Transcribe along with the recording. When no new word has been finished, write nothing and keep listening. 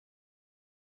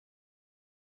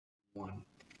One.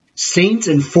 Saints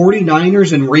and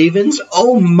 49ers and Ravens.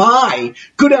 Oh my!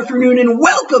 Good afternoon and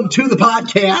welcome to the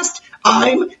podcast.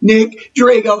 I'm Nick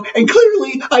Drago, and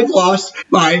clearly I've lost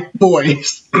my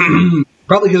voice.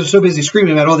 Probably because I'm so busy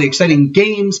screaming about all the exciting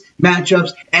games,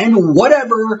 matchups, and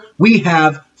whatever we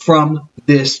have from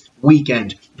this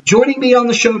weekend. Joining me on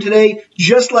the show today,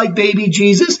 just like baby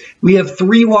Jesus, we have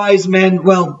three wise men,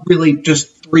 well, really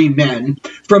just three men.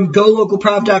 From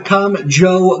GoLocalProv.com,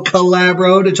 Joe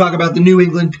Calabro to talk about the New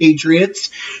England Patriots.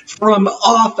 From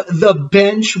Off the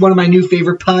Bench, one of my new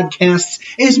favorite podcasts,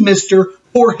 is Mr.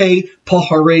 Jorge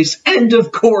Pajares, and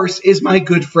of course is my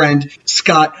good friend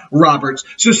Scott Roberts.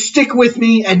 So stick with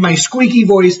me and my squeaky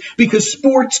voice because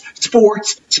sports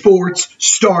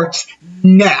starts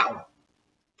now.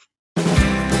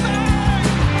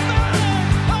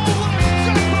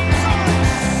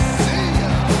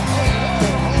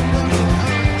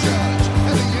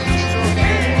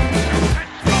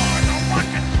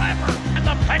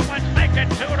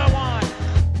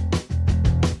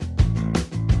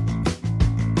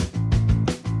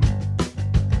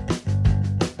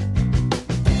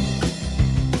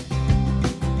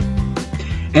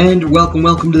 And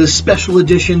welcome to this special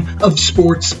edition of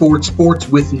Sports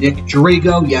with Nick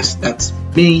Drago. Yes, that's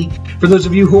me. For those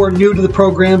of you who are new to the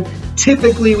program,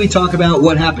 typically we talk about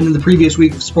what happened in the previous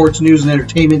week of sports news and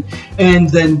entertainment, and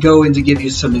then go in to give you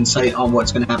some insight on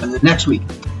what's going to happen the next week.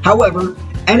 However,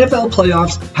 NFL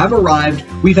playoffs have arrived.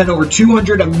 We've had over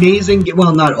 200 amazing,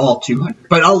 well, not all 200,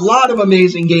 but a lot of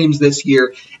amazing games this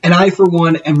year, and I, for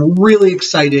one, am really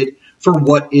excited for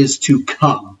what is to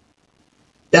come.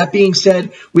 That being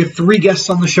said, we have three guests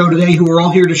on the show today who are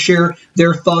all here to share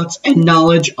their thoughts and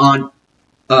knowledge on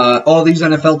all these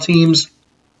NFL teams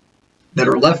that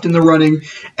are left in the running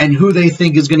and who they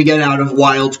think is going to get out of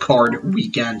Wild Card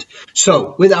Weekend.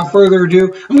 So, without further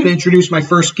ado, I'm going to introduce my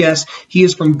first guest. He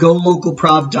is from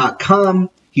GoLocalProv.com.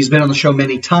 He's been on the show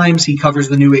many times. He covers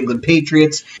the New England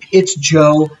Patriots. It's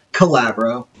Joe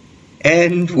Calabro.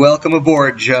 And welcome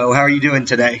aboard, Joe. How are you doing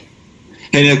today?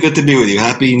 Hey, Nick, good to be with you.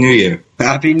 Happy New Year.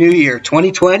 Happy New Year,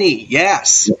 2020.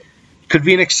 Yes. Could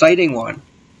be an exciting one.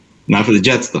 Not for the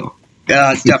Jets, though.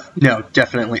 No,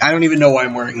 definitely. I don't even know why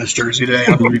I'm wearing this jersey today.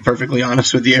 I'm going to be perfectly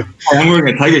honest with you. I'm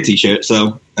wearing a Tiger t-shirt,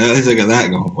 so at least I got that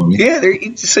going for me.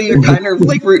 Yeah, so you're kind of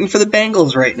like rooting for the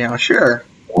Bengals right now, sure.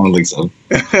 I don't think so.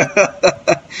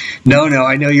 No,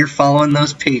 I know you're following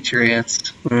those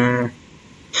Patriots. So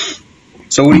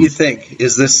what do you think?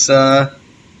 Is this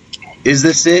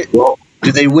it? Well,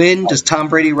 do they win? Does Tom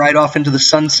Brady ride off into the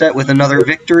sunset with another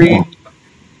victory?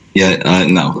 Yeah,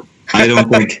 no. I don't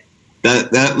think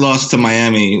that loss to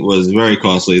Miami was very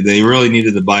costly. They really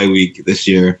needed the bye week this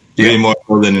year, way more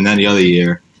than in any other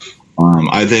year.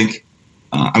 I think,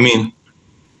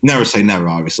 never say never,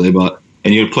 obviously,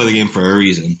 and you would play the game for a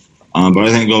reason. But I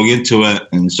think going into it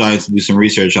and starting to do some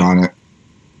research on it,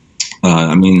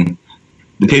 the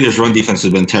Patriots' run defense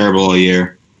has been terrible all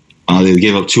year. They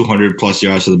gave up 200-plus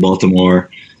yards to the Baltimore.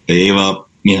 They gave up,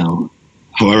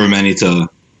 however many to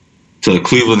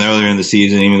Cleveland earlier in the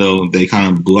season, even though they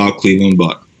kind of blew out Cleveland.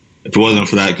 But if it wasn't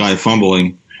for that guy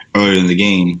fumbling earlier in the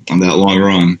game on that long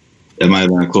run, that might have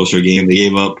been a closer game. They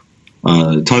gave up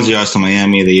tons of yards to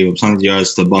Miami. They gave up tons of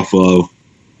yards to Buffalo,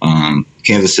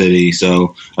 Kansas City.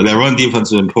 So their run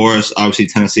defense has been porous. Obviously,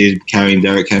 Tennessee is carrying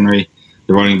Derrick Henry,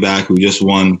 the running back who just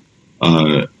won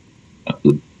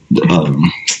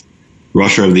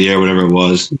Rusher of the Year, whatever it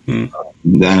was, the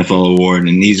NFL award, and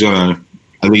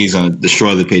I think he's gonna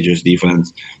destroy the Patriots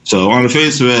defense. So on the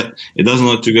face of it, it doesn't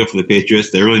look too good for the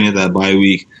Patriots. They really need that bye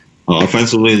week.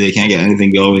 Offensively, they can't get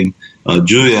anything going.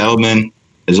 Julian Edelman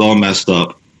is all messed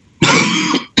up.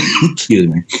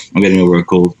 Excuse me, I'm getting over a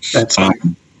cold. That's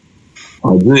fine.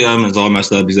 Julian Edelman is all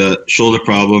messed up. He's got shoulder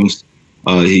problems.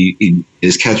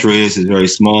 His catch radius is very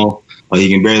small. He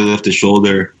can barely lift his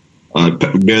shoulder.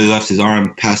 Barely left his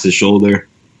arm past his shoulder.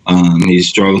 He's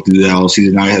struggled to do that all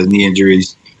season. Now he has knee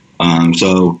injuries.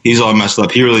 So he's all messed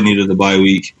up. He really needed the bye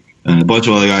week. A bunch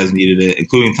of other guys needed it,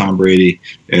 including Tom Brady,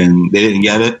 and they didn't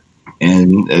get it.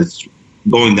 And it's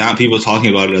going down. People are talking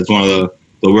about it as one of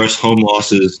the worst home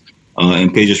losses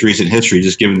in Patriots' recent history,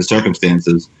 just given the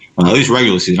circumstances. At least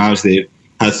regular season. Obviously, they've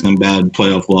had some bad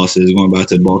playoff losses going back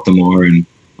to Baltimore and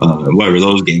whatever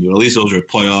those games. But at least those were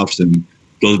playoffs, and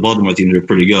those Baltimore teams are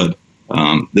pretty good.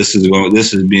 This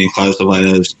is being classified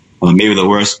as maybe the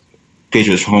worst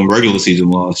Patriots home regular season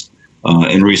loss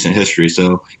in recent history.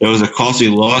 So it was a costly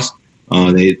loss.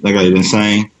 They, like I've been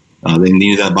saying, they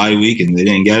needed that bye week and they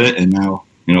didn't get it, and now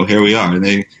here we are.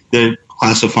 And they're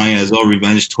classifying it as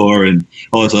revenge tour and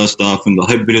all this other stuff, and the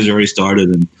hype videos already started.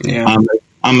 And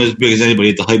I'm as big as anybody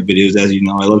at the hype videos, as you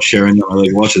know. I love sharing them. I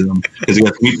like watching them because it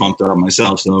gets me pumped up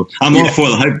myself. So I'm all for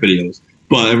the hype videos.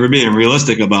 But if we're being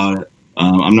realistic about it,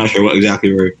 I'm not sure what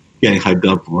exactly we're getting hyped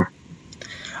up for.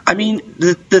 I mean,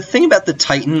 the thing about the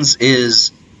Titans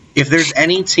is if there's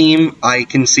any team I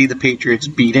can see the Patriots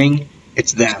beating,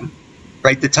 it's them.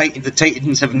 Right? The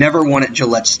Titans have never won at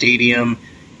Gillette Stadium.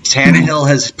 Tannehill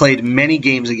has played many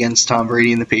games against Tom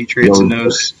Brady and the Patriots and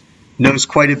knows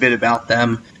quite a bit about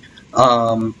them. But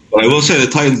I will say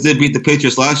the Titans did beat the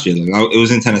Patriots last year. It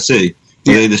was in Tennessee.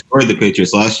 So they destroyed the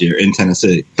Patriots last year in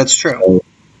Tennessee. That's true.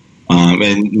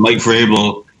 And Mike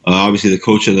Vrabel, obviously the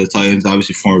coach of the Titans,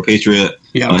 obviously former Patriot,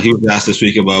 he was asked this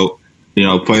week about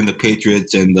playing the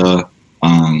Patriots and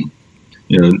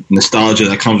nostalgia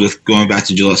that comes with going back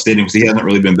to Gillette Stadium because he hasn't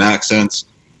really been back since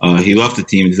he left the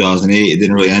team in 2008. It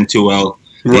didn't really end too well.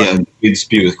 Right. He had a big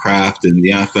dispute with Kraft and the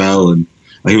NFL, and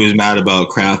he was mad about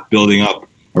Kraft building up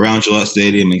around Gillette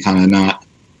Stadium and kind of not,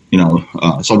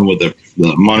 something with the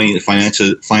money, the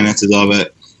finances of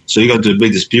it. So he got into a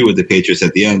big dispute with the Patriots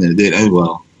at the end, and it did end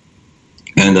well.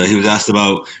 And he was asked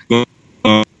about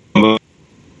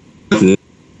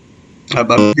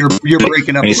you're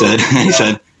breaking up. He said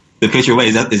the Patriot way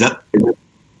is that.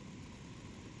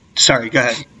 Sorry, go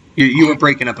ahead. You were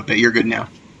breaking up a bit. You're good now.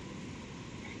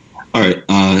 All right.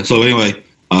 So anyway,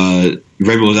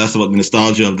 Vrabel was asked about the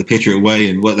nostalgia of the Patriot way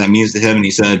and what that means to him, and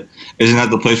he said, "Isn't that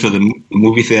the place where the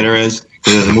movie theater is?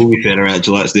 Because there's a movie theater at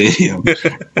Gillette Stadium."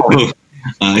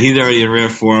 He's already in rare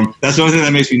form. That's the only thing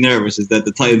that makes me nervous is that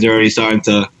the Titans are already starting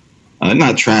to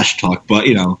not trash talk, but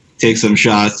take some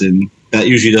shots, and that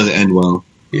usually doesn't end well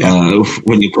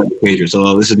when you play the Patriots.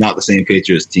 Although this is not the same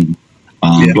Patriots team,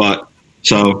 but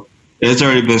so it's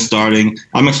already been starting.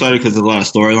 I'm excited because there's a lot of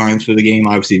storylines for the game.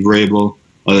 Obviously, Vrabel.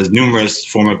 There's numerous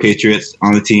former Patriots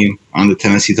on the team, on the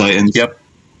Tennessee Titans. Yep.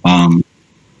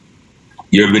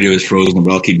 Your video is frozen,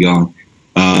 but I'll keep going.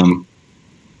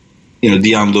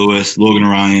 Deion Lewis, Logan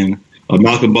Ryan,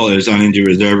 Malcolm Butler is on injured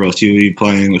reserve. Else he will be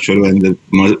playing, which would have been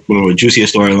one of the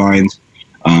juiciest storylines.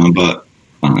 But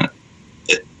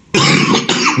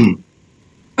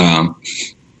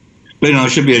it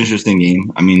should be an interesting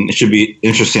game. I mean, it should be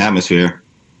interesting atmosphere.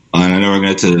 And I know we're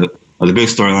going to get to the big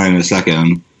storyline in a second.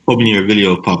 I'm hoping your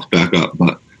video pops back up.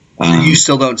 But you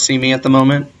still don't see me at the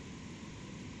moment?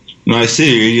 No, I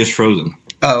see you. You're just frozen.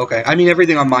 Oh, okay. I mean,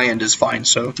 everything on my end is fine,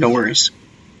 so no worries.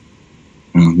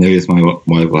 Maybe it's my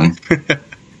Wi-Fi.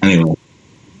 Anyway.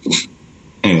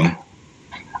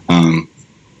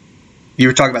 You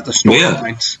were talking about the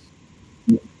storylines.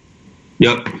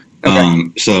 Yep. Okay.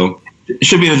 So it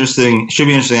should be interesting. Should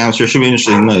be interesting atmosphere. Should be an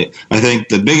interesting night. I think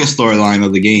the biggest storyline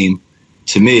of the game,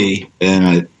 to me,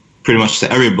 and pretty much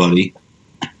to everybody,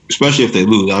 especially if they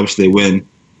lose. Obviously, they win.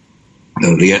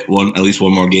 They get at least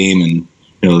one more game, and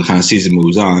the kind of season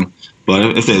moves on.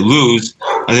 But if they lose,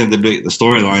 I think the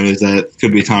storyline is that it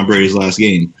could be Tom Brady's last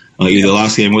game, either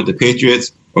last game with the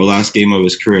Patriots or last game of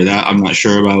his career. That I'm not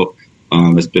sure about.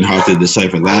 It's been hard to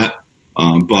decipher that,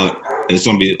 but it's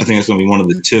going to be. I think it's going to be one of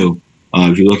the two.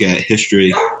 If you look at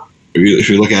history, if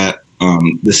you look at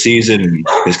the season and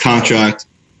his contract,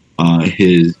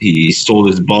 he sold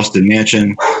his Boston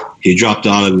mansion. He dropped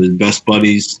out of his best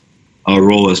buddies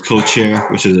role as co-chair,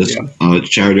 which is a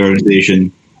charity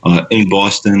organization in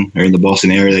Boston or in the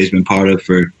Boston area that he's been part of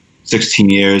for 16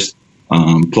 years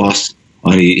plus.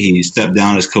 He stepped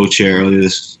down as co-chair earlier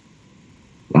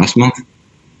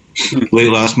late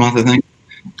last month, I think.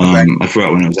 I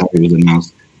forgot when it was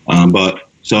announced. But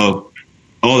so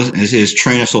all his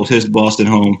trainer sold his Boston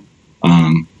home.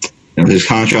 His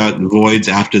contract voids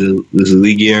after this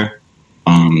league year.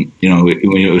 When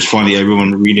it was funny,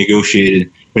 everyone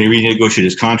renegotiated. When he renegotiated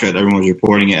his contract, everyone was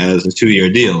reporting it as a 2-year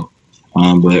deal.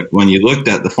 But when you looked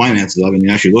at the finances of it and you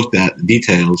actually looked at the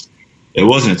details, it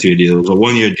wasn't a 2-year deal. It was a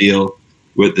 1-year deal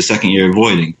with the second year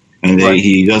voiding. And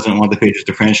he doesn't want the Patriots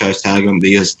to franchise tag him.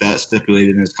 He has that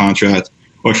stipulated in his contract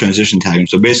or transition tag him.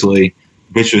 So basically,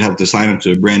 the Patriots have to sign him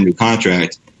to a brand new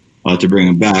contract to bring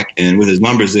him back. And with his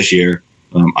numbers this year,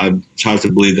 I'm hard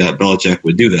to believe that Belichick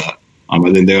would do that. I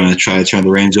think they're going to try to turn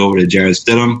the reins over to Jarrett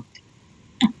Stidham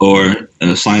or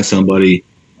sign somebody,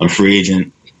 a free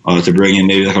agent, to bring in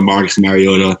maybe like a Marcus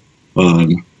Mariota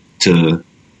to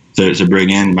bring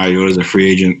in. Mariota's a free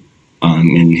agent,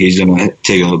 and he's going to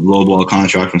take a low-ball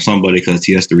contract from somebody because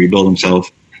he has to rebuild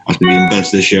himself after being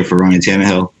benched this year for Ryan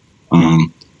Tannehill.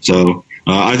 So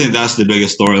I think that's the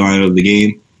biggest storyline of the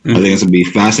game. Mm-hmm. I think it's going to be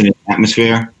fascinating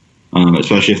atmosphere,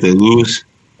 especially if they lose.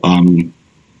 And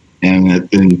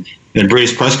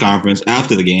Brady's press conference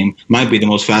after the game might be the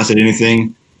most fascinating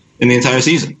thing in the entire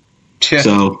season. Yeah.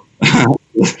 So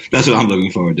that's what I'm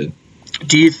looking forward to.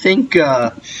 Do you think?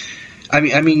 I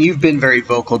mean, you've been very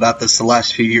vocal about this the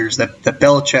last few years. That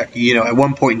Belichick, at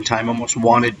one point in time, almost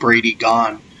wanted Brady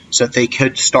gone so that they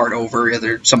could start over,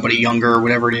 either somebody younger or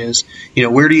whatever it is.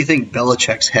 Where do you think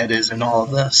Belichick's head is in all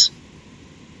of this?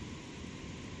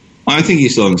 I think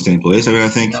he's still in the same place.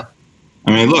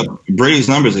 Look, Brady's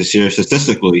numbers this year,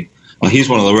 statistically, he's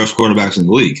one of the worst quarterbacks in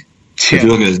the league. Yeah. If you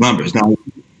look at his numbers. Now,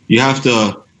 you have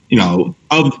to,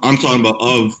 I'm talking about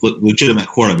of legitimate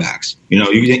quarterbacks.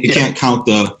 You can't count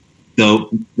that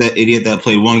idiot that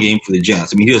played one game for the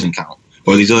Jets. I mean, he doesn't count.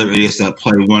 Or these other idiots that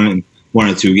play one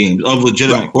or two games. Of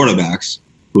legitimate quarterbacks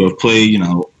who have played,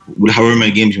 however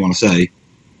many games you want to say,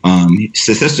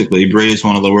 statistically, Brady's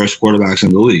one of the worst quarterbacks in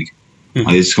the league. Mm-hmm.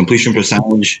 His completion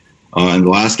percentage in the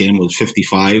last game was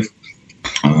 55.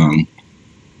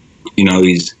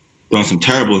 He's thrown some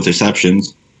terrible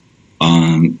interceptions.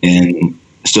 And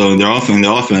so their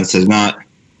offense has not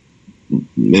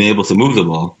been able to move the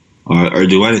ball or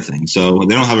do anything. So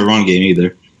they don't have a run game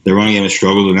either. Their run game has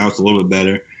struggled, and now it's a little bit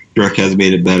better. Dirk has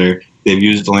made it better. They've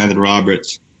used Landon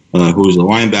Roberts, who is a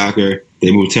linebacker.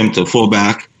 They moved him to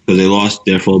fullback because they lost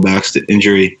their fullbacks to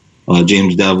injury.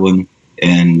 James Devlin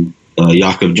and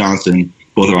Jakob Johnson,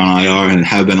 both are on IR and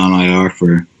have been on IR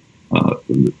for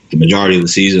the majority of the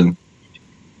season.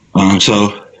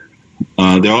 So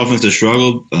their offense has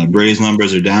struggled. Brady's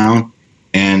numbers are down,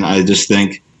 and I just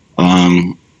think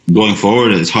going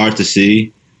forward, it's hard to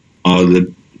see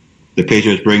the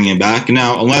Patriots bringing him back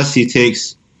now, unless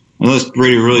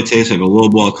Brady really takes like a low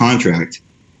ball contract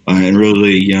and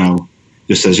really,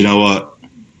 just says, what,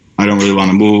 I don't really want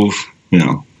to move,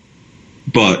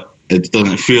 but it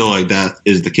doesn't feel like that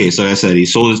is the case. Like I said,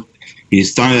 his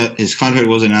contract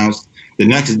was announced. The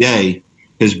next day,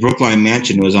 his Brookline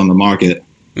mansion was on the market.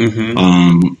 Mm-hmm.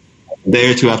 A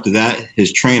day or two after that,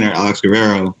 his trainer, Alex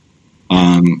Guerrero,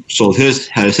 had his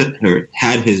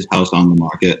house on the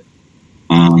market.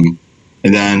 And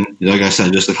then, like I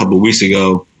said, just a couple of weeks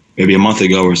ago, maybe a month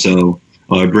ago or so,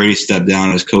 Brady stepped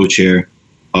down as co-chair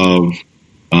of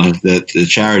the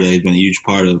charity he's been a huge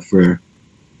part of for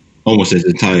almost his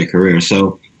entire career.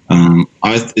 So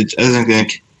I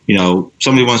think,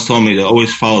 somebody once told me to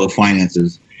always follow the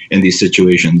finances in these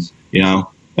situations, and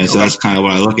so that's kind of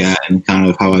what I look at and kind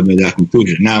of how I made that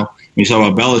conclusion. Now, when you talk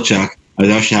about Belichick, I was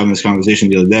actually having this conversation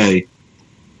the other day.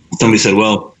 Somebody said,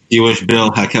 well, do you wish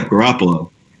Bill had kept Garoppolo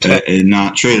and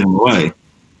not traded him away?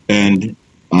 And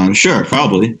sure,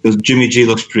 probably, because Jimmy G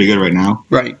looks pretty good right now.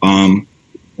 Right. And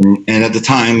at the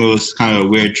time, it was kind of a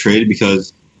weird trade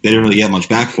because they didn't really get much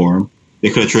back for him. They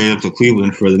could have traded him to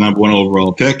Cleveland for the number 1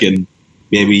 overall pick, and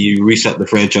maybe you reset the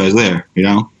franchise there,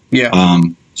 Yeah.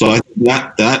 So I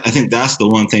think that's the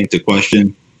one thing to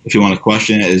question. If you want to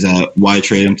question it, is that why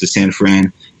trade him to San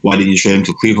Fran? Why didn't you trade him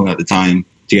to Cleveland at the time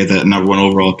to get that number 1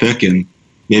 overall pick? And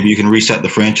maybe you can reset the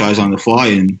franchise on the fly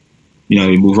and,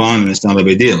 you move on and it's not a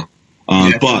big deal.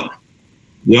 But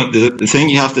the thing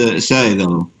you have to say,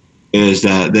 though, is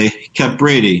that they kept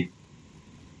Brady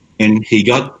and they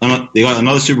got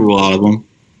another Super Bowl out of him,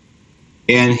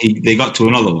 and they got to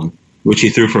another one, which he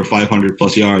threw for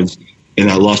 500-plus yards in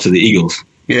that loss to the Eagles.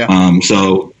 Yeah.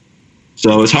 So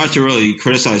it's hard to really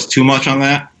criticize too much on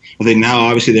that. I think now,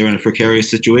 obviously, they're in a precarious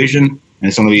situation, and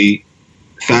it's going to be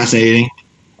fascinating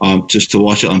just to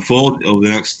watch it unfold over the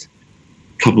next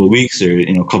couple of weeks or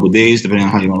couple of days, depending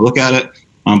on how you want to look at it.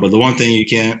 But the one thing you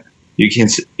got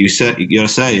to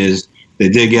say is they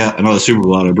did get another Super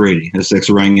Bowl out of Brady, the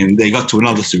 6th ring, and they got to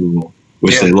another Super Bowl,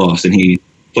 which they lost, and he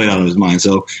played out of his mind.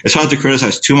 So it's hard to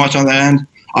criticize too much on that end.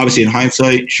 Obviously, in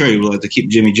hindsight, sure, you would like to keep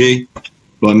Jimmy G,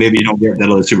 but maybe you don't get that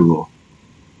other Super Bowl.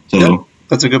 So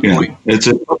that's a good point. It's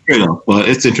a trade-off, but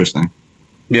it's interesting.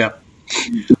 Yeah.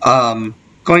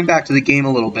 Going back to the game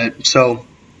a little bit, so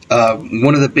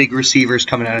one of the big receivers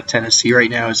coming out of Tennessee right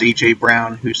now is A.J.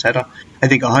 Brown, who's had, I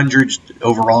think, 100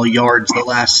 overall yards the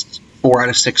last 4 out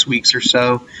of 6 weeks or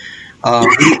so.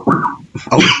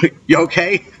 You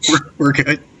okay? We're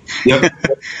good. Yep.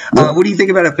 What do you think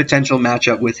about a potential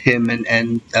matchup with him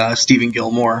and Stephen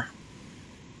Gilmore?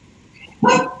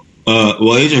 Well,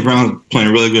 A.J. Brown's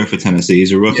playing really good for Tennessee.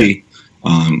 He's a rookie.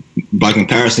 Yeah. By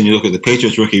comparison, you look at the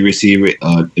Patriots rookie receiver,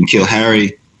 N'Keal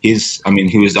Harry. He was on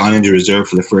injured reserve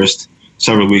for the first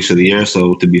several weeks of the year.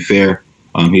 So to be fair,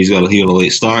 he got a late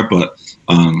start. But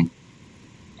you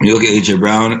look at A.J.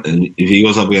 Brown, and if he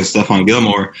goes up against Stephon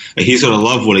Gilmore, he's going to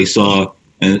love what he saw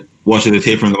and watching the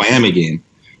tape from the Miami game.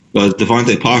 But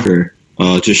Devontae Parker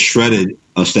just shredded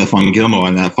Stephon Gilmore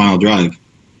on that final drive.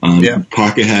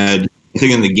 Parker had, I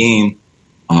think in the game,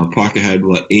 Parker had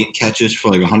 8 catches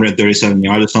for 137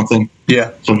 yards or something.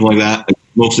 Yeah, something like that.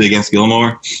 mostly against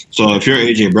Gilmore. So if you're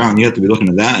A.J. Brown, you have to be looking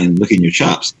at that and looking your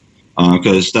chops.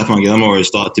 Because Stephon Gilmore is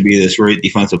thought to be this great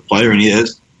defensive player, and he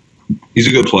is. He's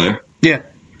a good player. Yeah.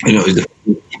 He's the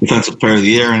defensive player of the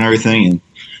year and everything and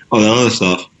all that other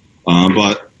stuff.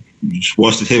 But just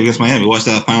watch the tape against Miami. Watch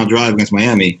that final drive against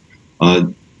Miami.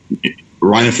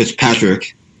 Ryan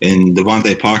Fitzpatrick and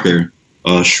Devontae Parker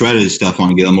shredded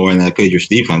Stephon Gilmore in that Patriots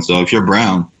defense. So if you're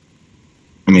Brown,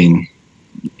 I mean,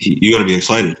 you got to be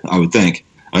excited, I would think.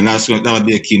 And that would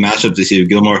be a key matchup to see if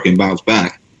Gilmore can bounce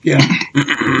back. Yeah.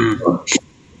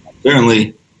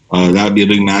 Certainly, that would be a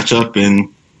big matchup.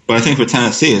 But I think for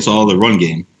Tennessee, it's all the run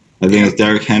game. I think it's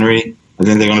Derrick Henry. I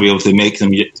think they're going to be able to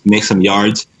make some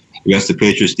yards against the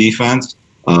Patriots defense.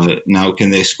 Now, can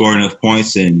they score enough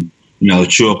points and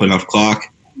chew up enough clock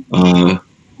to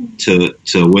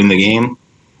win the game?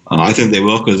 I think they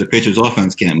will, because the Patriots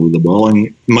offense can't move the ball,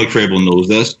 and Mike Vrabel knows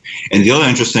this. And the other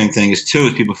interesting thing is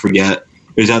people forget,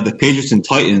 is that the Patriots and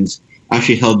Titans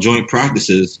actually held joint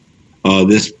practices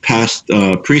this past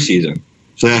preseason.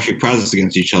 So they actually practiced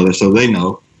against each other, so they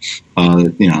know,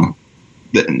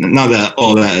 not that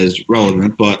all that is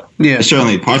relevant, but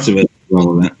certainly parts of it is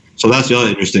relevant. So that's the other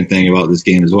interesting thing about this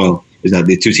game as well, is that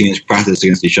the two teams practiced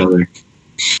against each other in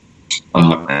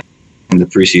the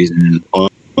preseason, and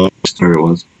August, where it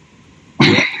was.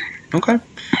 Okay.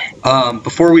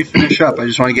 Before we finish up, I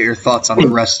just want to get your thoughts on the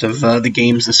rest of the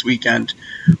games this weekend.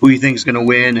 Who do you think is going to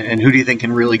win, and who do you think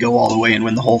can really go all the way and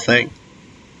win the whole thing?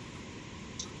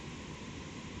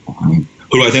 Who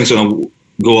do I think is going to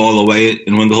go all the way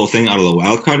and win the whole thing out of the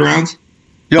wild card rounds?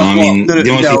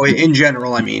 In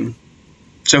general, I mean.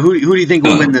 So who do you think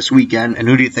will win this weekend, and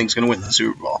who do you think is going to win the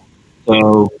Super Bowl?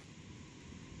 So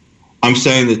I'm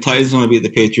saying the Titans are going to beat the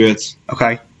Patriots.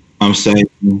 Okay. I'm saying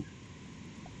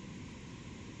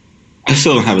I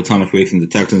still don't have a ton of faith in the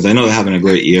Texans. I know they're having a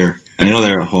great year. I know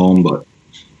they're at home, but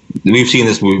we've seen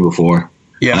this movie before.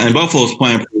 Yeah. And Buffalo's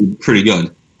playing pretty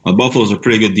good. Buffalo's a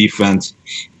pretty good defense.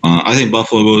 I think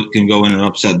Buffalo can go in and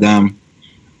upset them.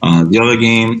 The other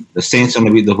game, the Saints are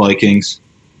going to beat the Vikings.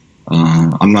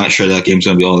 I'm not sure that game's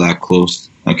going to be all that close.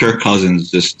 Kirk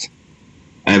Cousins,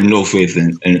 I have no faith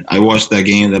in. And I watched that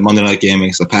game, that Monday night game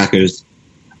against the Packers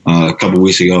a couple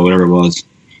weeks ago, whatever it was,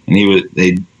 and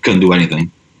they couldn't do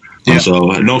anything. Yeah. So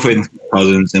no faith in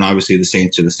Cousins, and obviously the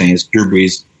Saints are the Saints. Drew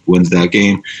Brees wins that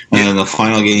game. And then the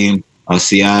final game,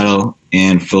 Seattle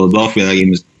and Philadelphia. That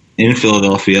game is in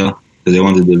Philadelphia because they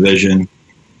won the division.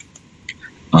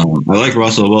 I like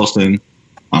Russell Wilson,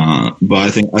 but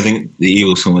I think the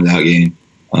Eagles can win that game.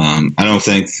 I don't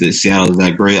think that Seattle is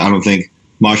that great. I don't think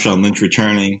Marshawn Lynch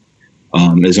returning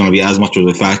is going to be as much of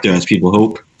a factor as people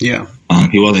hope. Yeah.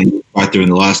 He wasn't a factor in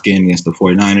the last game against the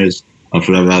 49ers. For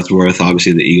whatever that's worth,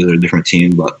 obviously the Eagles are a different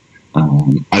team, but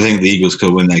I think the Eagles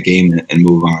could win that game and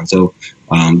move on. So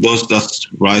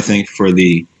that's what I think for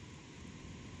the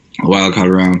wild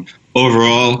card round.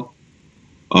 Overall,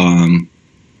 the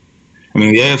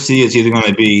AFC is either going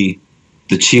to be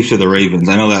the Chiefs or the Ravens.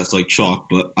 I know that's like chalk,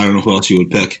 but I don't know who else you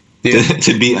would pick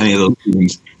to beat any of those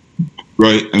teams.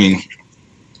 Right?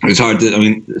 It's hard to.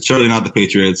 It's certainly not the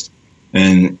Patriots,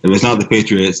 and if it's not the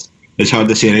Patriots, it's hard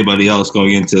to see anybody else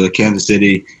going into Kansas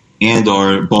City and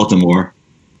or Baltimore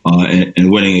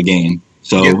and winning a game.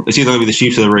 So it's either going to be the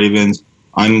Chiefs or the Ravens.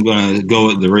 I'm going to go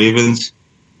with the Ravens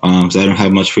because I don't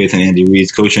have much faith in Andy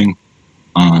Reid's coaching.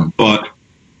 But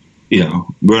we're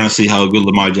going to see how good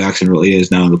Lamar Jackson really is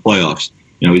now in the playoffs.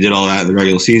 We did all that in the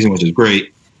regular season, which is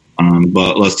great.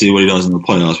 But let's see what he does in the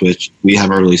playoffs, which we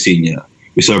haven't really seen yet.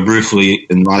 We saw briefly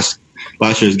in last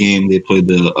year's game, they played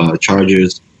the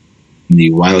Chargers in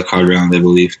the wild card round, I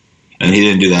believe, and he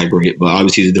didn't do that great. But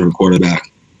obviously, he's a different quarterback.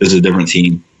 This is a different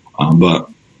team. But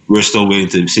we're still waiting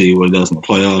to see what he does in the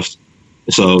playoffs.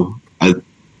 So I think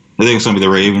it's going to be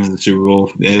the Ravens in the Super Bowl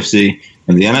for the AFC.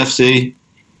 And the NFC,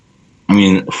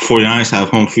 49ers have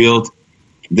home field.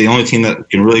 The only team that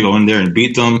can really go in there and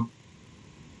beat them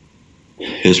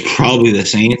is probably the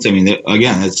Saints.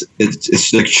 Again,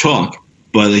 it's like chalk.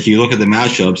 But if you look at the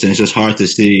matchups, and it's just hard to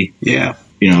see,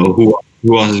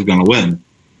 who else is going to win.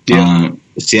 Yeah.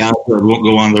 Seattle won't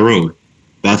go on the road.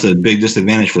 That's a big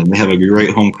disadvantage for them. They have a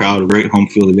great home crowd, a great home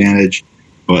field advantage,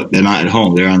 but they're not at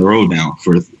home. They're on the road now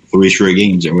for 3 straight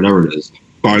games or whatever it is,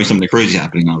 barring something crazy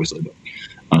happening, obviously.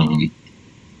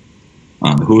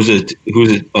 But who's it?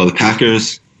 Oh, the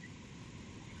Packers.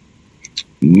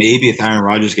 Maybe if Aaron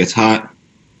Rodgers gets hot.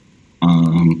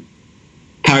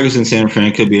 Packers and San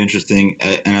Fran could be interesting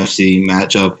NFC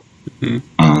matchup.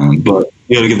 Mm-hmm. But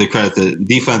you got to give the credit that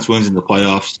defense wins in the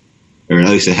playoffs, or at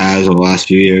least it has over the last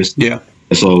few years. Yeah.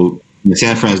 So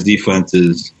San Fran's defense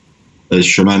is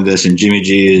tremendous, and Jimmy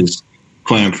G is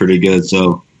playing pretty good.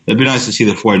 So it'd be nice to see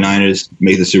the 49ers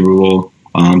make the Super Bowl.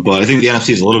 But I think the NFC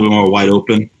is a little bit more wide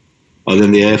open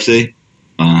than the AFC.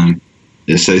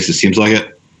 It seems like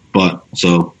it. But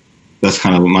so that's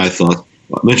kind of my thoughts.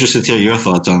 I'm interested to hear your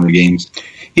thoughts on the games.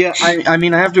 Yeah, I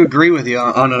mean, I have to agree with you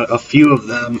on a few of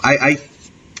them.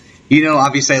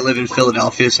 Obviously I live in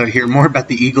Philadelphia, so I hear more about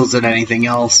the Eagles than anything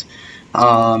else.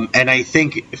 And I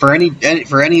think for any of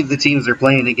the teams they're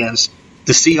playing against,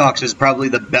 the Seahawks is probably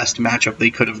the best matchup they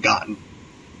could have gotten.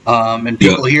 And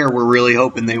people here were really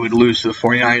hoping they would lose to the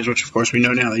 49ers, which of course we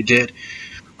know now they did.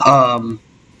 I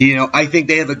think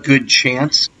they have a good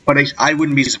chance, but I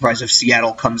wouldn't be surprised if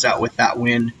Seattle comes out with that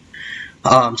win.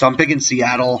 So I'm picking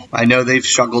Seattle. I know they've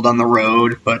struggled on the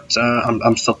road, but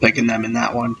I'm still picking them in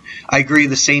that one. I agree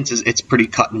the Saints, it's pretty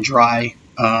cut and dry.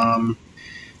 Who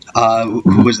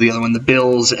was the other one? The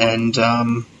Bills and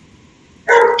oh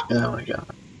my god,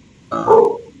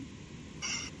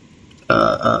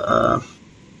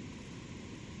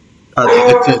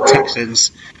 the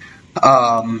Texans.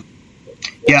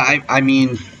 I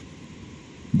mean,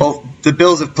 both the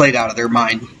Bills have played out of their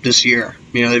mind this year.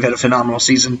 They've had a phenomenal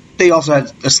season. They also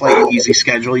had a slightly easy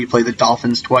schedule. You play the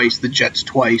Dolphins twice, the Jets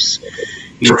twice.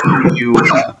 You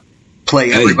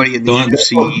play everybody in the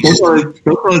NFC East. Don't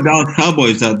throw the Dallas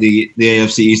Cowboys out the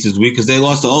AFC East this week because they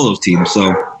lost to all those teams.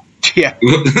 So yeah,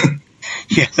 the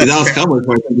Dallas Cowboys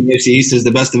think the AFC East is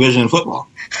the best division in football.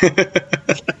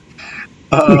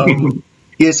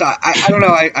 Yes, I don't know.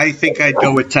 I think I'd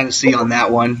go with Tennessee on that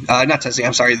one. Not Tennessee.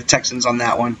 I'm sorry, the Texans on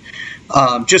that one.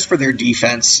 Just for their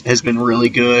defense has been really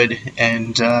good,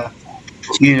 and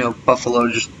Buffalo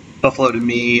to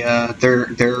me,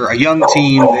 they're a young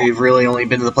team. They've really only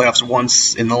been to the playoffs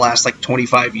once in the last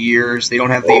 25 years. They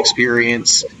don't have the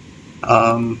experience,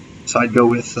 so I'd go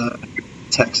with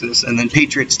Texas, and then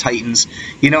Patriots Titans.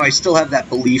 I still have that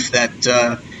belief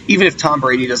that even if Tom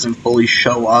Brady doesn't fully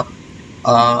show up.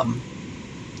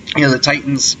 The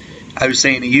Titans, I was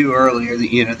saying to you earlier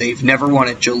that, they've never won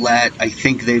at Gillette. I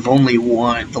think they've only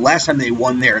won, the last time they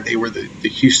won there, they were the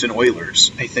Houston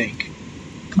Oilers, I think.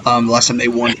 The last time they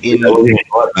won in...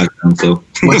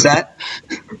 What's that?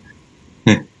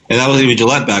 And that wasn't even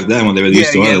Gillette back then when they were the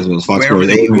Houston Oilers. It was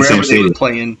Foxborough. Wherever they were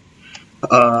playing.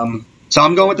 So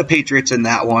I'm going with the Patriots in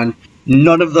that one.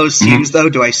 None of those teams, though,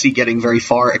 do I see getting very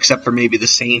far, except for maybe the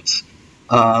Saints.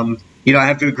 I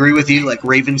have to agree with you,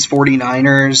 Ravens,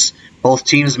 49ers, both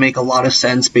teams make a lot of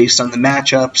sense based on the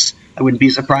matchups. I wouldn't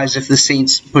be surprised if the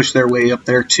Saints push their way up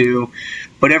there too.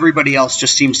 But everybody else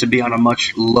just seems to be on a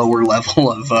much lower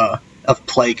level of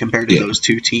play compared to those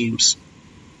two teams.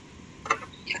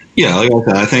 Yeah, like I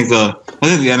said, I think the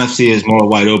NFC is more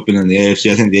wide open than the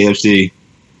AFC. I think the AFC,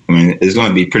 is going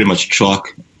to be pretty much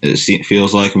chalk. It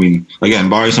feels like. Again,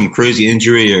 barring some crazy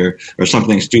injury or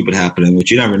something stupid happening,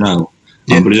 which you never know.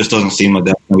 But it just doesn't seem like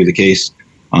that's going to be the case.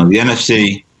 The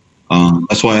NFC,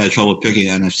 that's why I had trouble picking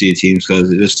NFC teams because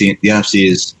the NFC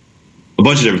is a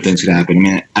bunch of different things could happen.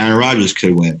 Aaron Rodgers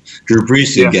could win. Drew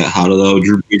Brees could get hot, although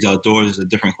Drew Brees outdoors is a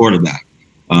different quarterback.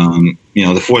 The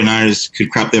 49ers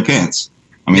could crap their pants.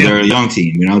 They're a young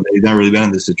team. They've never really been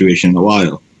in this situation in a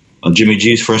while. Jimmy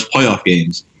G's first playoff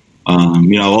games.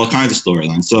 All kinds of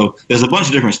storylines. So there's a bunch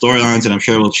of different storylines, and I'm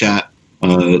sure we'll chat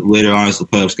later on as the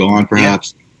playoffs go on,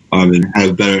 perhaps. And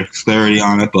have better clarity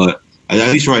on it, but at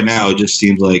least right now, it just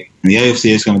seems like in the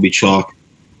AFC it's going to be chalk.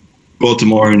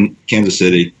 Baltimore and Kansas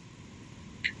City.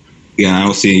 Yeah, I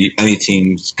don't see any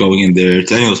teams going in there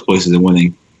to any of those places and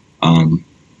winning. And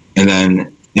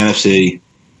then the NFC,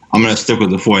 I'm going to stick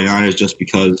with the 49ers just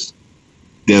because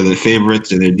they're the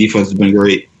favorites and their defense has been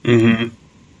great. Mm-hmm.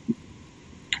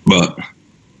 But,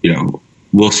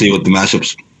 we'll see what the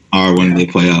matchups are when they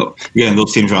play out. Again,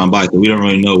 those teams are on bye, so we don't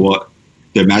really know what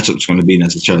their matchup is going to be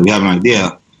necessarily. We have an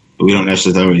idea, but we don't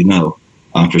necessarily know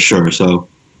for sure. So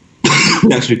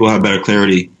next week we'll have better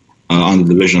clarity on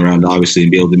the divisional round, obviously,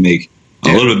 and be able to make a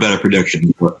little bit better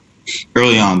predictions. But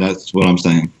early on, that's what I'm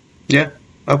saying. Yeah.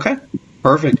 Okay.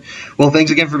 Perfect. Well,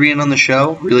 thanks again for being on the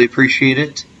show. Really appreciate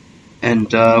it. And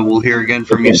we'll hear again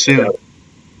from you soon.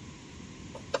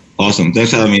 Awesome.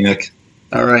 Thanks for having me, Nick.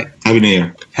 All right. Happy New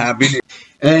Year. Happy New Year.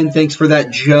 And thanks for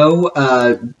that, Joe.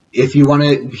 If you want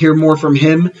to hear more from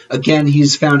him, again,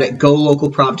 he's found at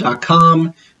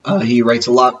golocalprop.com. He writes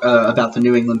a lot about the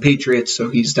New England Patriots, so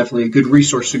he's definitely a good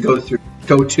resource to go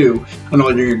to on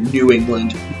all your New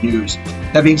England news.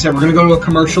 That being said, we're going to go to a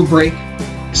commercial break.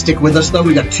 Stick with us, though.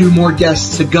 We got 2 more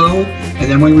guests to go,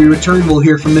 and then when we return, we'll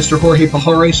hear from Mr. Jorge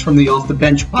Pajares from the Off the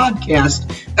Bench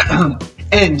podcast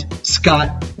and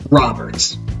Scott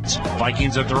Roberts.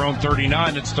 Vikings at their own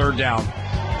 39. It's third down.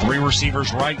 Three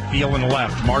receivers right, Thielen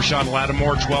left. Marshawn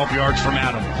Lattimore 12 yards from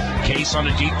Adam. Case on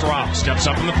a deep drop, steps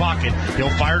up in the pocket.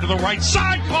 He'll fire to the right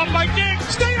side, caught by Diggs.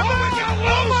 Stay up!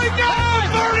 Oh my God!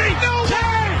 30! No 10!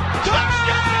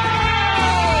 Touchdown!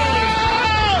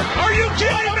 Are you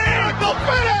kidding me?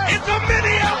 It's a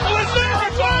Minneapolis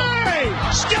miracle!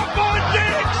 Stephon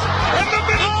Diggs and the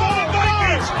Minnesota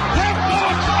Vikings have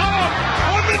walked up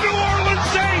on the New Orleans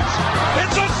Saints.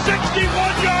 It's a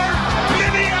 61-yard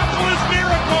Minneapolis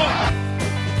miracle.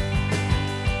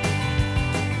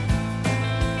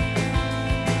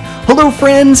 Hello,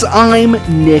 friends. I'm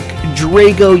Nick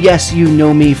Drago. Yes, you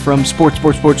know me from Sports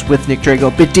with Nick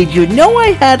Drago. But did you know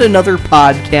I had another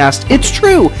podcast? It's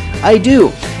true. I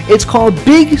do. It's called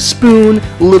Big Spoon,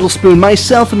 Little Spoon.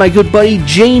 Myself and my good buddy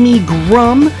Jamie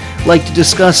Grum like to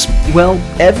discuss, well,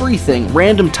 everything.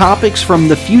 Random topics from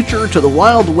the future to the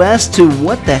Wild West to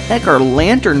what the heck are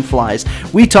lanternflies.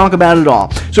 We talk about it all.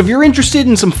 So if you're interested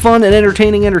in some fun and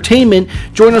entertaining entertainment,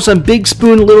 join us on Big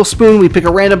Spoon, Little Spoon. We pick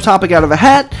a random topic out of a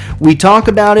hat. We talk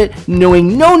about it,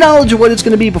 knowing no knowledge of what it's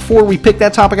going to be before we pick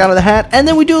that topic out of the hat. And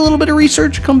then we do a little bit of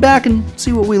research, come back and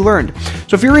see what we learned.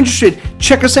 So if you're interested,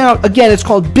 check us out. Again, it's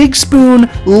called Big Spoon,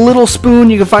 Little Spoon.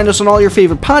 You can find us on all your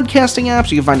favorite podcasting apps.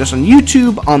 You can find us on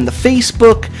YouTube, on the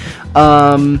Facebook.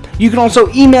 You can also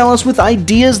email us with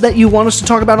ideas that you want us to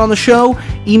talk about on the show.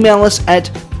 Email us at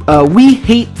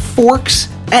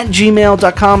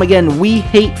wehateforks@gmail.com. Again,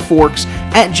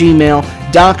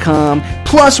 wehateforks@gmail.com.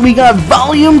 Plus, we got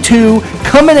Volume 2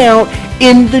 coming out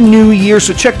in the new year,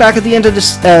 so check back at the end of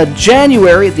this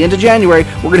January. At the end of January,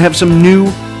 we're going to have some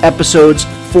new episodes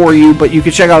for you, but you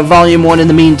can check out Volume 1 in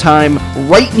the meantime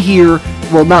right here.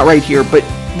 Well, not right here, but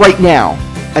right now,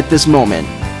 at this moment.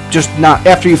 Just not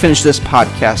after you finish this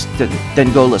podcast,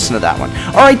 then go listen to that one.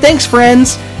 All right, thanks,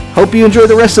 friends. Hope you enjoy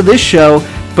the rest of this show,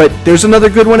 but there's another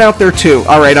good one out there, too.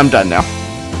 All right, I'm done now.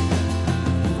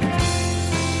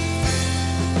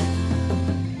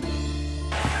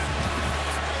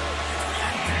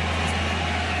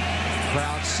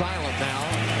 Crowd silent now,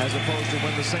 as opposed to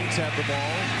when the Saints have the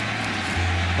ball.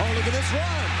 Oh, look at this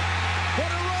run. What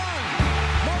a run.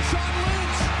 Marshawn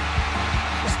Lynch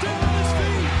still on his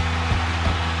feet.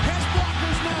 Has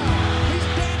blockers now. He's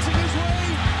dancing his way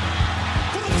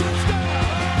for the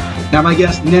touchdown. Now, my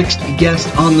next guest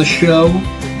on the show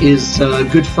is a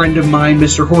good friend of mine,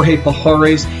 Mr. Jorge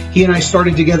Pajares. He and I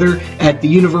started together at the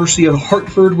University of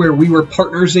Hartford, where we were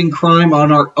partners in crime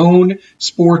on our own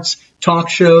sports talk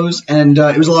shows, and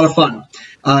it was a lot of fun.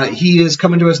 He is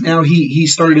coming to us now. He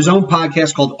started his own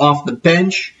podcast called Off the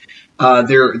Bench.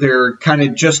 They're kind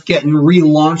of just getting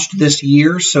relaunched this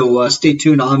year, so stay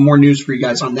tuned. I'll have more news for you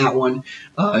guys on that one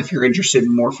if you're interested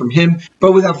in more from him.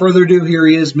 But without further ado, here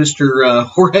he is, Mr.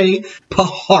 Jorge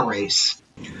Pajares.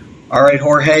 All right,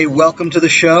 Jorge, welcome to the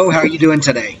show. How are you doing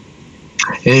today?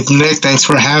 Hey, Nick, thanks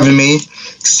for having me.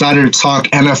 Excited to talk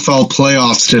NFL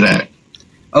playoffs today.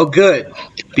 Oh, good,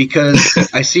 because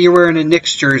I see you're wearing a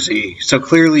Knicks jersey, so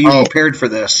clearly you prepared for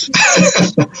this.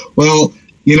 Well,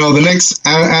 you know, the Knicks,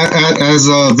 as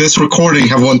this recording,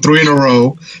 have won 3 in a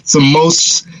row. It's the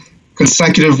most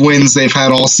consecutive wins they've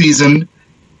had all season.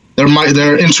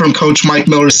 Their interim coach, Mike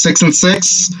Miller, is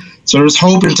 6-6, so there's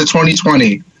hope into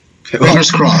 2020.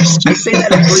 Fingers crossed. I say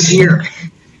that every year.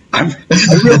 I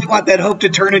really want that hope to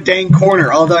turn a dang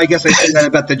corner, although I guess I say that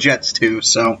about the Jets, too,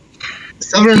 so...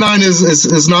 7-9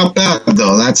 is not bad,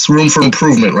 though. That's room for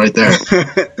improvement right there.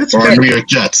 That's for fair. our New York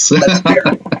Jets. That's fair.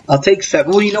 I'll take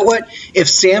 7. Well, you know what? If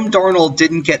Sam Darnold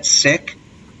didn't get sick,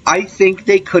 I think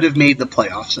they could have made the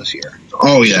playoffs this year.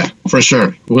 Oh, yeah, for sure.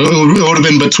 It would have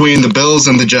been between the Bills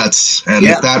and the Jets. And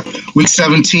if that Week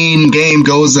 17 game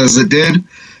goes as it did,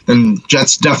 then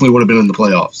Jets definitely would have been in the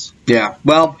playoffs. Yeah,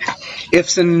 well,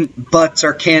 ifs and buts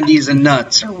are candies and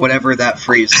nuts, or whatever that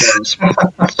phrase says.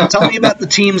 Tell me about the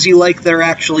teams you like that are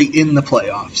actually in the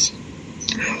playoffs.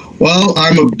 Well,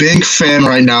 I'm a big fan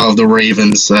right now of the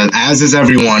Ravens, as is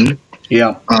everyone.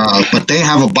 Yeah. But they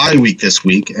have a bye week this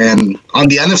week. And on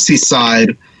the NFC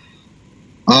side,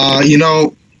 you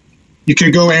know, you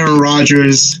could go Aaron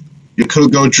Rodgers, you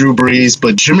could go Drew Brees,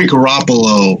 but Jimmy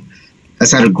Garoppolo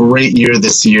has had a great year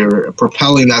this year,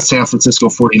 propelling that San Francisco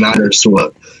 49ers to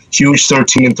a huge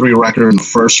 13-3 record and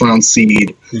first-round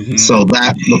seed. Mm-hmm. So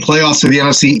that the playoffs of the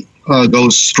NFC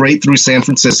goes straight through San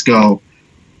Francisco,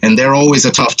 and they're always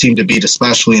a tough team to beat,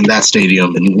 especially in that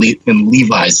stadium, in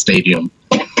Levi's Stadium.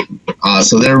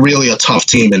 So they're really a tough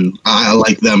team, and I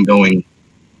like them going.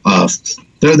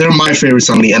 They're my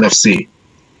favorites on the NFC.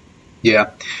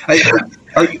 Yeah.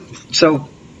 So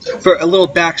for a little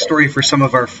backstory for some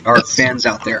of our fans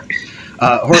out there,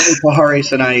 Jorge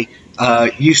Pajares and I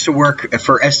used to work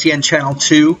for STN Channel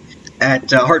 2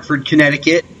 at Hartford,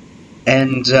 Connecticut,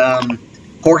 and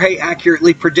Jorge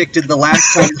accurately predicted the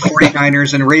last time the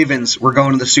 49ers and Ravens were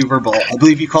going to the Super Bowl. I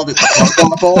believe you called it the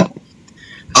Harbaugh Bowl.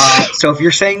 So if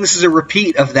you're saying this is a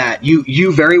repeat of that,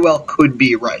 you very well could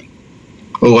be right.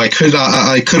 Oh, I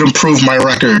could improve my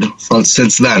record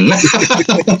since then.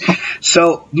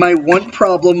 So my one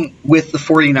problem with the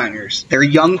 49ers, they're a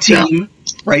young team,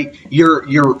 right?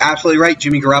 You're absolutely right.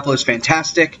 Jimmy Garoppolo is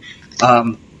fantastic.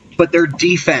 But their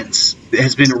defense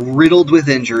has been riddled with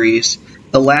injuries.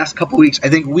 The last couple weeks, I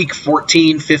think week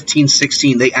 14, 15,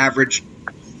 16, they averaged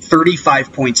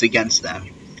 35 points against them.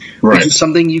 Right. Which is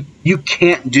something you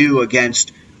can't do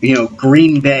against,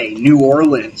 Green Bay, New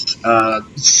Orleans,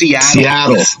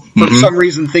 Seattle. For some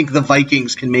reason, think the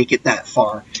Vikings can make it that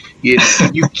far. You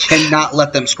cannot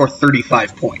let them score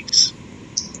 35 points.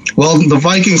 Well, the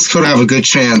Vikings could have a good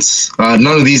chance. None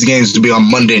of these games to be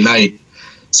on Monday night.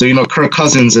 So, Kirk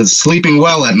Cousins is sleeping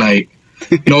well at night,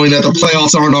 knowing that the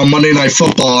playoffs aren't on Monday Night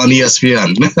Football on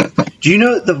ESPN. Do you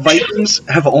know the Vikings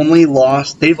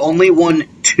they've only won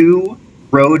 2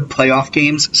 road playoff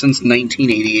games since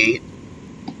 1988.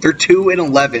 They're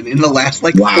 2-11 in the last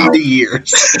 30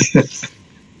 years.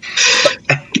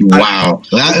 Wow.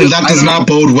 That does not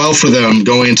bode well for them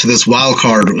going into this wild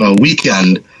card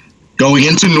weekend, going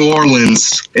into New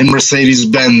Orleans in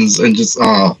Mercedes-Benz, and just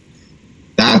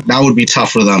that would be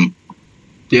tough for them.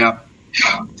 Yeah.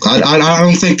 I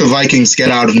don't think the Vikings get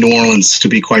out of New Orleans, to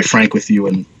be quite frank with you.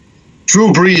 And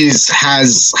Drew Brees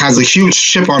has a huge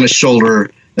chip on his shoulder,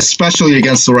 especially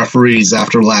against the referees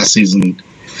after last season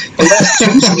and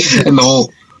the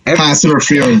whole pass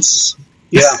interference.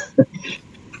 Yeah.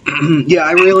 Yeah,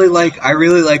 I really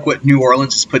like what New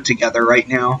Orleans has put together right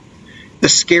now. The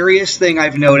scariest thing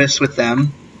I've noticed with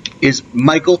them is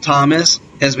Michael Thomas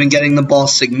has been getting the ball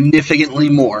significantly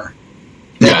more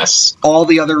than all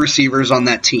the other receivers on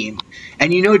that team.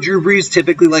 And Drew Brees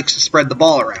typically likes to spread the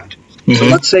ball around. Mm-hmm. So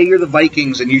let's say you're the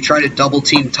Vikings and you try to double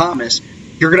team Thomas,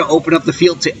 you're going to open up the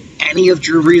field to any of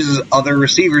Drew Brees' other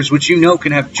receivers, which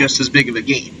can have just as big of a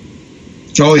game.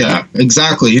 Oh, yeah,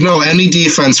 exactly. Any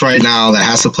defense right now that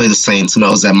has to play the Saints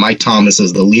knows that Mike Thomas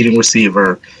is the leading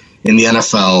receiver in the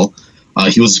NFL.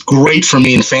 He was great for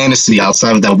me in fantasy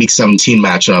outside of that Week 17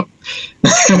 matchup.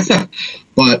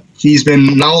 But he's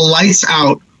been now lights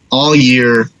out all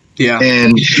year. Yeah.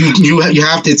 And you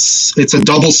have to, it's a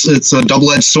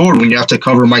double-edged sword when you have to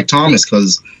cover Mike Thomas,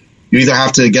 because you either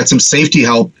have to get some safety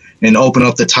help and open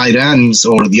up the tight ends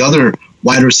or the other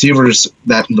wide receivers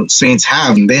that the Saints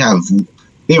have, and they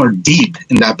are deep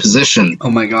in that position. Oh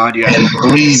my God, yeah. And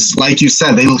Brees, like you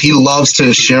said, he loves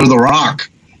to share the rock.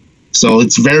 So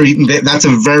that's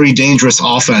a very dangerous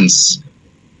offense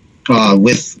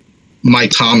with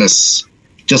Mike Thomas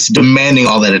just demanding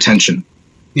all that attention.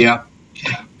 Yeah.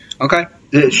 Okay.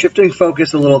 Shifting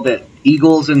focus a little bit.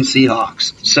 Eagles and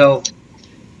Seahawks. So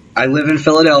I live in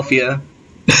Philadelphia.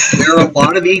 There are a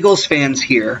lot of Eagles fans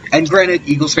here. And granted,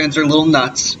 Eagles fans are a little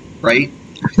nuts, right?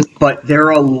 But there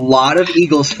are a lot of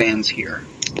Eagles fans here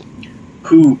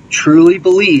who truly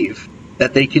believe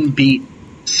that they can beat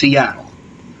Seattle.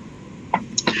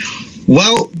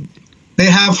 Well, they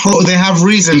have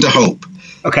reason to hope.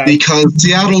 Okay. Because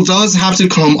Seattle does have to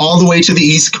come all the way to the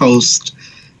East Coast.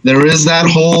 There is that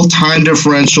whole time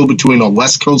differential between a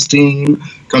West Coast team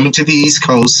coming to the East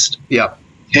Coast. Yeah.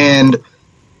 And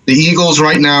the Eagles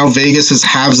right now, Vegas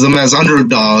has them as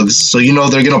underdogs. So,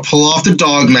 they're going to pull off the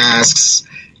dog masks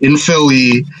in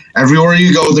Philly. Everywhere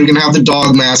you go, they're going to have the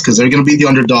dog mask because they're going to be the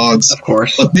underdogs. Of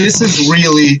course. But this is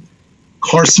really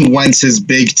Carson Wentz's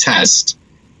big test.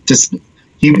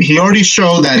 He already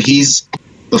showed that he's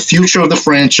the future of the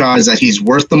franchise, that he's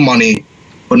worth the money,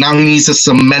 but now he needs to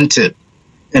cement it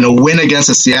in a win against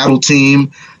a Seattle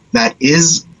team that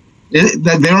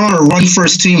they are a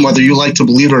run-first team, whether you like to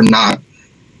believe it or not,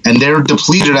 and they're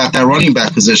depleted at that running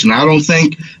back position. I don't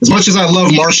think, as much as I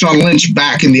love Marshawn Lynch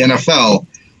back in the NFL,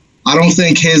 I don't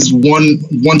think his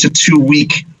 1 to 2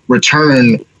 week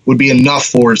return would be enough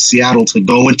for Seattle to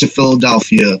go into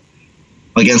Philadelphia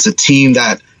against a team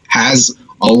that has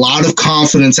a lot of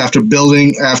confidence after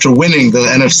winning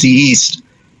the NFC East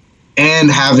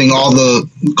and having all the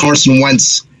Carson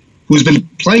Wentz, who's been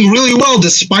playing really well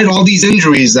despite all these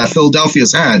injuries that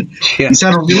Philadelphia's had. Yeah. He's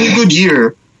had a really good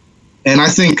year, and I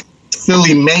think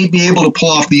Philly may be able to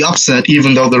pull off the upset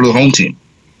even though they're the home team.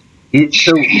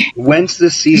 So Wentz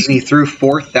this season, he threw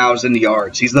 4,000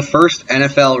 yards. He's the first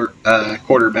NFL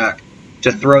quarterback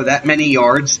to throw that many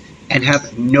yards and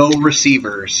have no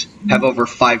receivers have over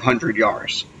 500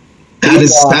 yards. That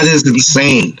is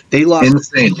insane. They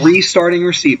lost 3 starting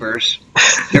receivers,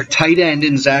 their tight end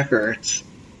in Zach Ertz,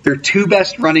 their 2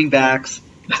 best running backs,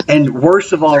 And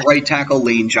worst of all, right tackle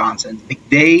Lane Johnson.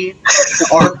 They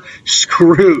are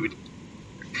screwed.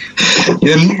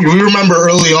 And we remember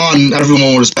early on,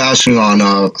 everyone was bashing on,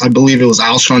 I believe it was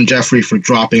Alshon Jeffrey for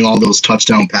dropping all those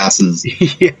touchdown passes.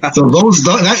 Yeah. So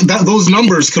those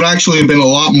numbers could actually have been a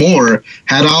lot more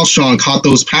had Alshon caught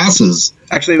those passes.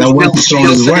 Actually, it was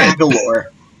Nelson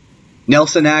Aguilar.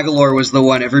 Nelson Aguilar was the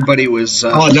one everybody was...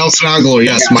 Nelson Aguilar,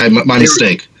 yes, yeah. my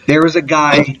mistake. There was a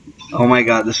guy, oh my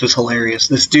God, this was hilarious.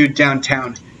 This dude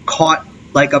downtown caught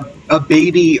like a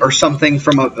baby or something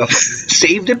from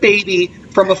saved a baby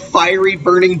from a fiery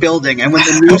burning building. And when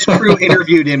the news crew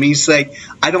interviewed him, he's like,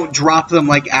 I don't drop them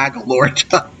like Aguilar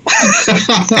does.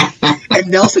 And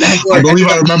Nelson Aguilar... I believe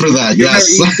I remember that, yes.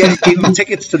 He gave him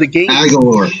tickets to the game.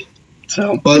 Aguilar.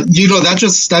 So, but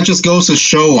that just goes to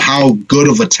show how good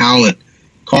of a talent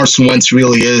Carson Wentz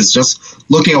really is. Just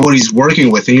looking at what he's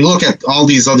working with, and you look at all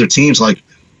these other teams, like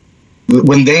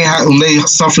when they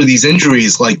suffer these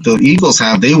injuries, like the Eagles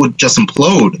have, they would just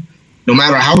implode, no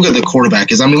matter how good the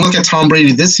quarterback is. I mean, look at Tom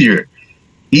Brady this year;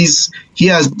 he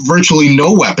has virtually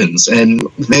no weapons, and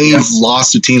they've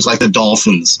lost to teams like the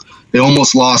Dolphins. They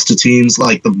almost lost to teams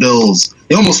like the Bills.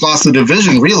 They almost lost the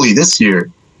division really this year.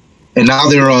 And now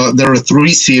they're a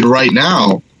 3 seed right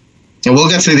now, and we'll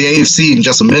get to the AFC in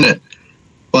just a minute.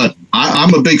 But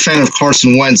I'm a big fan of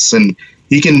Carson Wentz, and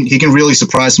he can really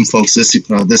surprise some folks this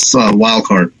wild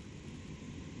card.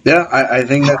 Yeah, I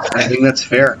think that's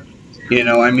fair.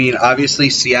 I mean, obviously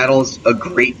Seattle's a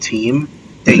great team.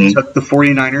 They took the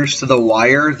 49ers to the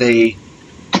wire.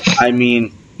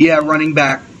 Running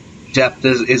back depth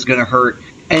is going to hurt,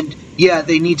 and. Yeah,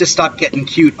 they need to stop getting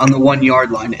cute on the 1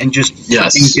 yard line and just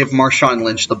give Marshawn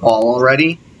Lynch the ball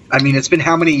already. I mean, it's been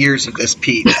how many years of this,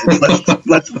 Pete?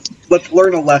 Let's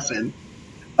learn a lesson.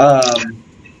 But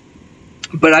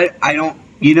I don't.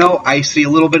 I see a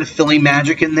little bit of Philly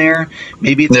magic in there.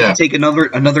 Maybe it's going to take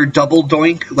another double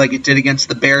doink like it did against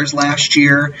the Bears last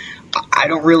year. I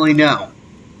don't really know.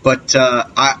 But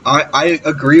I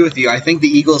agree with you. I think the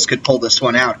Eagles could pull this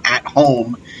one out at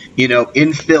home,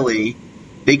 in Philly.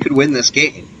 They could win this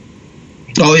game.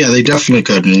 Oh yeah, they definitely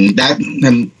could. And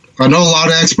I know a lot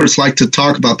of experts like to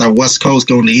talk about that West Coast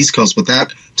going to East Coast, but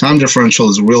that time differential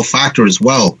is a real factor as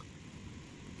well.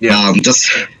 Yeah, just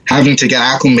having to get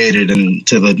acclimated and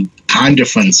to the time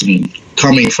difference and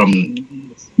coming from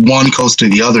one coast to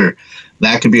the other,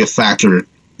 that could be a factor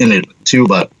in it too.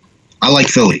 But I like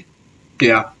Philly.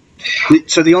 Yeah.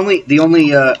 So the only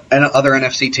other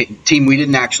NFC team we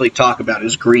didn't actually talk about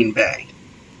is Green Bay.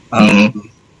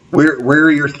 Where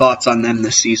are your thoughts on them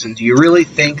this season? Do you really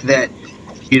think that,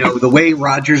 the way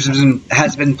Rodgers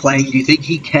has been playing, do you think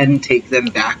he can take them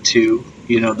back to,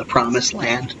 the promised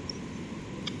land?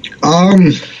 I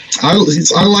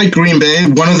like Green Bay.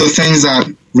 One of the things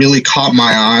that really caught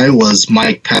my eye was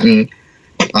Mike Pettin.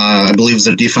 I believe is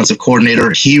their defensive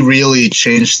coordinator. He really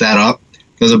changed that up.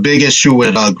 Because a big issue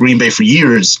with Green Bay for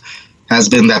years has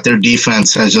been that their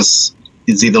defense is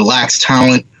either lacks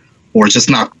talent or it's just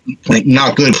not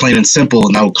good, plain and simple,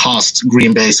 and that will cost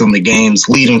Green Bay some of the games,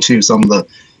 leading to some of the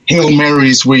Hail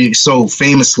Marys we so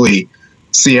famously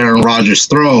see Aaron Rodgers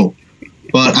throw.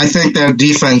 But I think their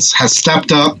defense has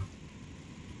stepped up,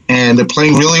 and they're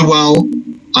playing really well.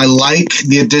 I like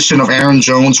the addition of Aaron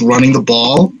Jones running the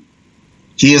ball.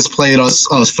 He has played a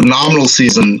phenomenal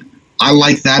season. I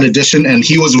like that addition, and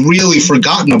he was really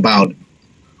forgotten about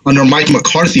under Mike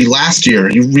McCarthy last year.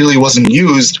 He really wasn't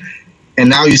used. And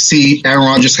now you see Aaron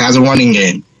Rodgers has a running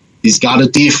game. He's got a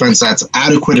defense that's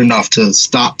adequate enough to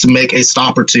make a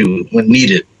stop or two when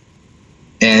needed.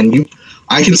 And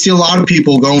I can see a lot of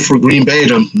people going for Green Bay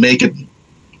to make it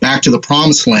back to the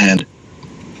promised land.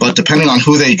 But depending on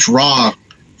who they draw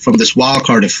from this wild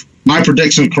card, if my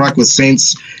prediction is correct with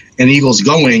Saints and Eagles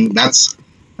going, that's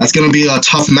going to be a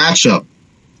tough matchup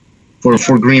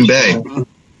for Green Bay.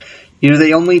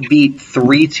 They only beat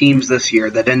 3 teams this year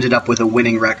that ended up with a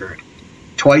winning record.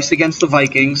 Twice against the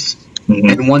Vikings,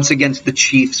 and once against the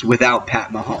Chiefs without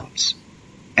Pat Mahomes.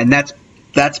 And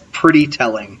that's pretty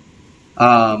telling.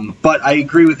 But I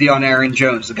agree with you on Aaron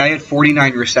Jones. The guy had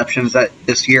 49 receptions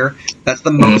this year. That's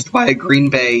the most by a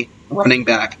Green Bay running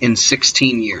back in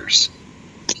 16 years.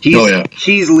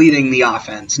 He's leading the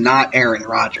offense, not Aaron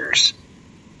Rodgers.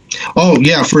 Oh,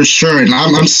 yeah, for sure. And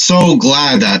I'm so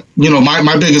glad that,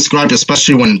 my biggest gripe,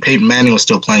 especially when Peyton Manning was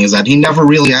still playing, is that he never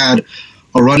really had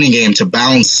a running game to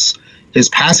balance his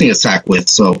passing attack with.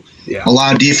 So a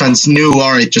lot of defense knew,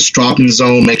 all right, just drop in the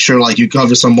zone, make sure you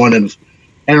cover someone, and if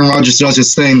Aaron Rodgers does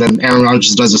his thing, then Aaron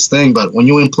Rodgers does his thing. But when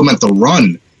you implement the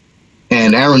run,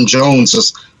 and Aaron Jones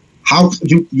just how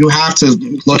you have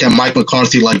to look at Mike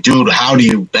McCarthy like, dude, how do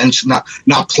you bench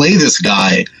not play this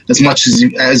guy as much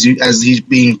as he's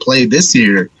being played this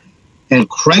year? And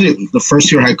credit the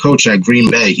first year head coach at Green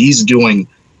Bay. He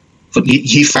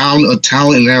found a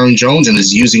talent in Aaron Jones and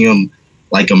is using him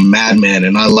like a madman.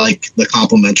 And I like the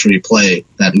complementary play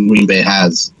that Green Bay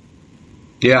has.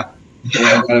 Yeah,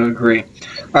 I agree. All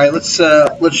right, let's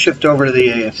shift over to the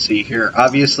AFC here.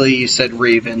 Obviously, you said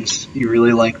Ravens. You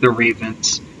really like the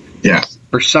Ravens. Yeah.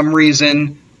 For some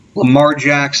reason, Lamar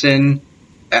Jackson,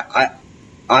 I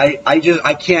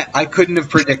couldn't have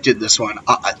predicted this one.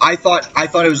 I thought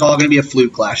it was all going to be a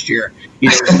fluke last year.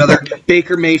 Another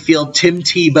Baker Mayfield, Tim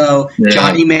Tebow,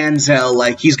 Johnny Manziel,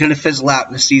 like he's going to fizzle out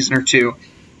in a season or two.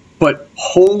 But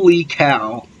holy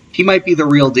cow, he might be the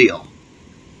real deal.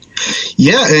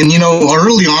 Yeah, and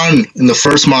early on in the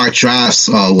first mock drafts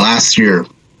last year,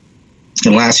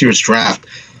 in last year's draft,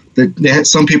 they had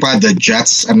some people had the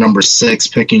Jets at number 6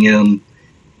 picking him.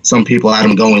 Some people had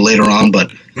him going later on,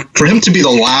 but for him to be the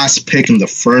last pick in the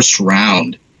first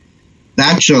round,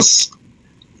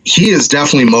 he is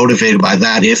definitely motivated by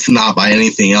that, if not by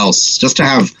anything else. Just to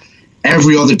have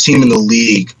every other team in the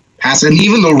league pass, and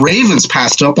even the Ravens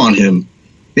passed up on him.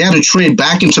 They had to trade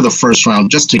back into the first round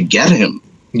just to get him.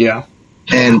 Yeah.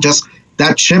 And just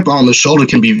that chip on the shoulder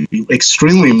can be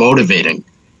extremely motivating.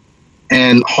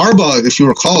 And Harbaugh, if you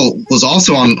recall, was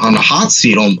also on a hot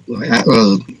seat,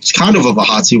 it's kind of a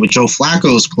hot seat with Joe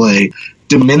Flacco's play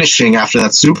diminishing after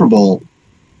that Super Bowl.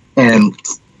 And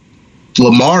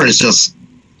Lamar is just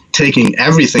taking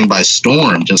everything by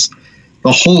storm, just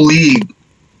the whole league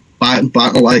by in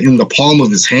the palm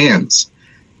of his hands.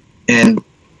 And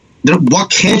what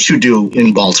can't you do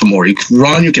in Baltimore? You can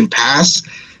run, you can pass.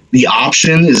 The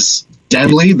option is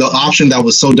deadly. The option that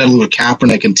was so deadly with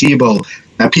Kaepernick and Tebow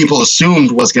that people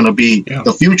assumed was going to be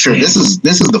the future. This is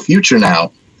the future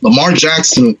now. Lamar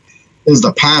Jackson is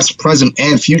the past, present,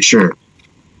 and future.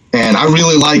 And I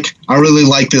really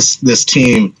like this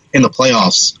team in the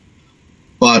playoffs.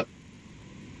 But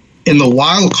in the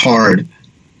wild card,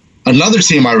 another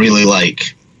team I really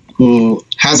like, who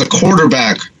has a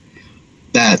quarterback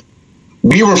that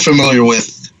we were familiar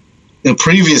with in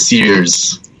previous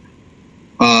years.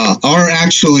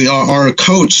 Our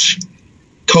coach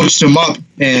coached him up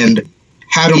and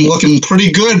had him looking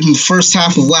pretty good in the first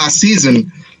half of last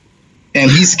season, and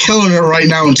he's killing it right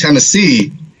now in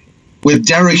Tennessee with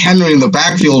Derrick Henry in the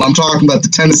backfield. I'm talking about the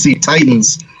Tennessee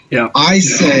Titans. Yeah. I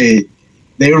say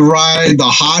they ride the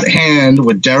hot hand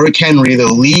with Derrick Henry,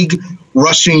 the league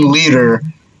rushing leader,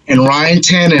 and Ryan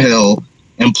Tannehill,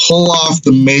 and pull off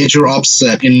the major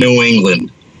upset in New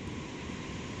England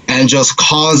and just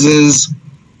causes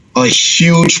a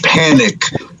huge panic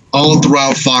all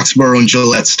throughout Foxborough and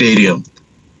Gillette Stadium.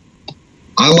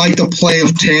 I like the play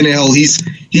of Tannehill.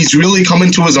 He's really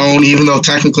coming to his own, even though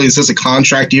technically it's just a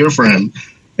contract year for him.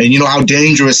 And you know how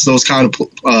dangerous those kind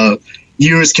of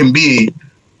years can be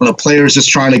when a player is just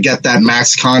trying to get that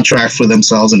max contract for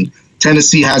themselves. And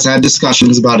Tennessee has had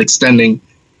discussions about extending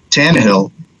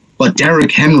Tannehill. But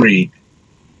Derrick Henry,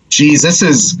 geez, this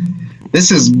is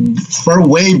far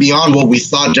way beyond what we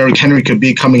thought Derrick Henry could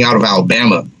be coming out of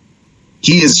Alabama.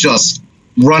 He is just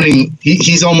running. He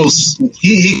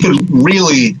could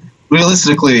really,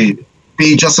 realistically,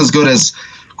 be just as good as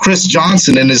Chris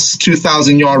Johnson in his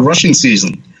 2,000-yard rushing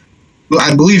season.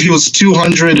 I believe he was a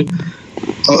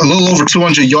little over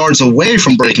 200 yards away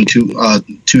from breaking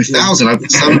 2,000.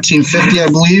 1,750, I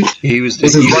believe. He was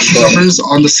his rushing numbers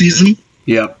on the season.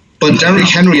 Yeah. But Derrick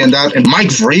Henry and Mike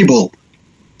Vrabel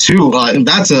too. I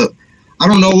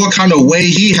don't know what kind of way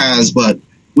he has, but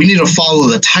we need to follow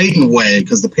the Titan way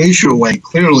because the Patriot way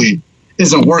clearly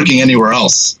isn't working anywhere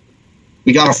else.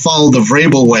 We got to follow the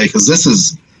Vrabel way because this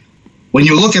is when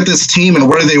you look at this team and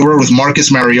where they were with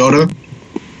Marcus Mariota,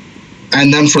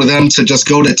 and then for them to just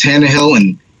go to Tannehill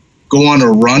and go on a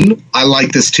run. I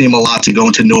like this team a lot to go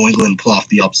into New England and pull off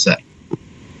the upset.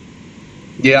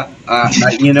 Yeah,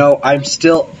 I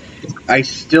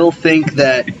still think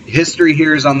that history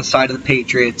here is on the side of the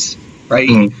Patriots, right?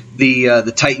 Mm-hmm.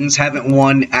 The Titans haven't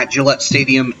won at Gillette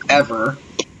Stadium ever,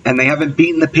 and they haven't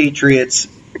beaten the Patriots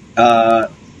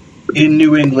in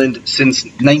New England since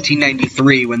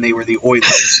 1993 when they were the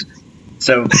Oilers.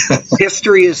 So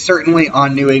history is certainly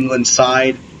on New England's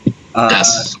side.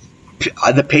 Yes.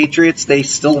 The Patriots, they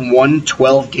still won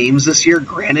 12 games this year.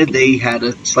 Granted, they had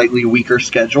a slightly weaker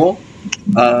schedule.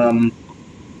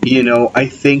 I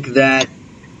think that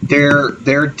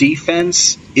their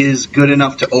defense is good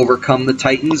enough to overcome the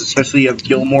Titans, especially if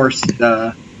Gilmore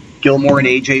and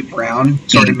A.J. Brown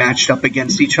started matched up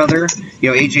against each other.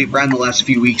 A.J. Brown the last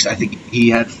few weeks, I think he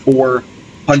had 4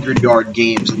 100-yard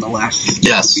games in the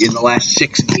last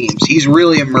 6 games. He's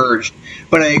really emerged.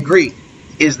 But I agree,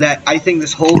 is that I think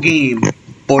this whole game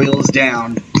boils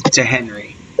down to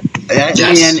Henry. That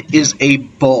man is a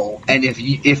bull, and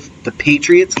if the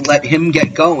Patriots let him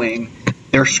get going,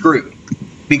 they're screwed.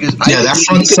 Because I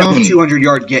think he could have a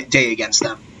 200-yard day against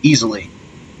them easily.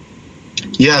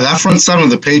 Yeah, that front seven of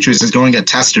the Patriots is going to get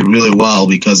tested really well,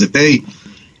 because if they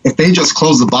just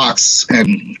close the box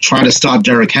and try to stop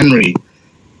Derrick Henry,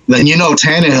 then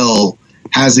Tannehill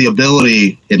has the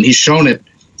ability, and he's shown it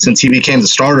since he became the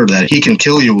starter, that he can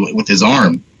kill you with his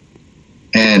arm.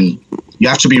 And you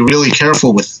have to be really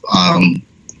careful with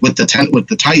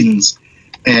the Titans,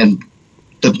 and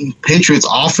the Patriots'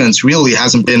 offense really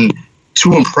hasn't been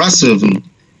too impressive. And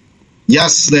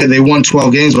yes, they won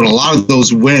 12 games, but a lot of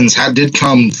those wins did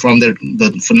come from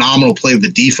the phenomenal play of the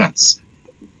defense.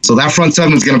 So that front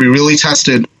seven is going to be really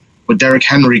tested with Derrick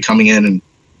Henry coming in. And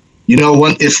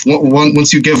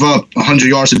once you give up 100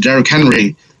 yards to Derrick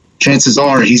Henry, chances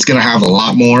are he's going to have a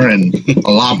lot more and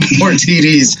a lot more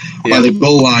TDs by the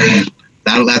goal line.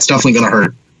 That's definitely going to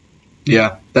hurt.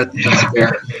 Yeah, that's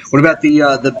fair. What about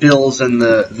the Bills and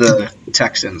the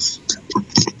Texans?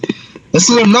 This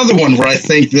is another one where I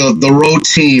think the road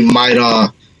team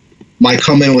might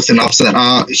come in with an upset.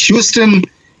 Houston,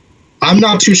 I'm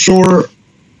not too sure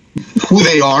who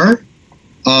they are.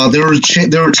 There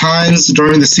were times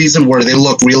during the season where they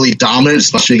looked really dominant,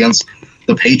 especially against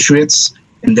the Patriots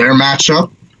in their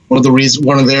matchup. One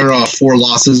of their 4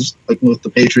 losses, like with the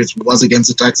Patriots, was against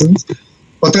the Texans.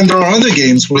 But then there are other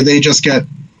games where they just get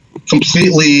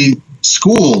completely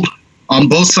schooled on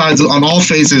both sides, on all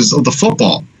phases of the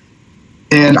football.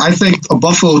 And I think a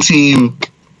Buffalo team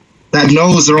that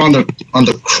knows they're right on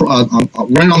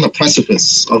the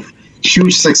precipice of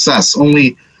huge success,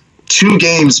 only 2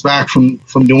 games back from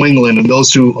New England, and those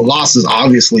 2 losses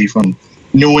obviously from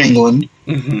New England.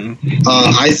 Mm-hmm.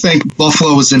 I think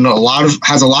Buffalo has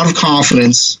a lot of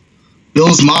confidence.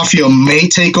 Bills Mafia may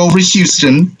take over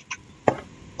Houston,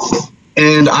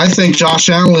 and I think Josh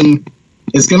Allen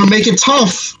is going to make it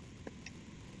tough.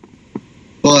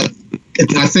 But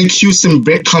I think Houston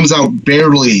comes out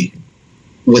barely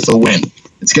with a win.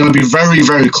 It's going to be very,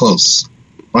 very close.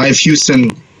 I have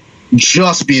Houston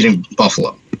just beating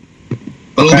Buffalo.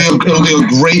 It'll be a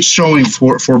great showing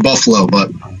for Buffalo,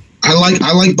 but I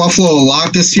like Buffalo a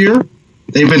lot this year.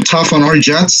 They've been tough on our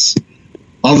Jets,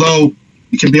 although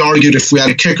it can be argued if we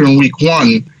had a kicker in week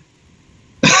 1,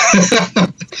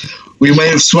 we may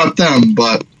have swept them.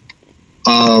 But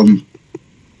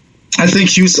I think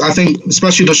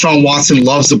especially Deshaun Watson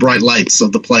loves the bright lights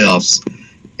of the playoffs,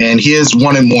 and he is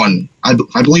 1-1. I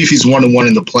believe he's 1-1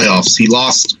 in the playoffs. He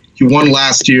won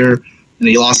last year, and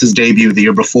he lost his debut the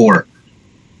year before.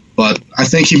 But I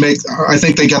think they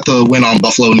get the win on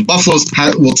Buffalo, and Buffalo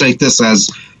will take this as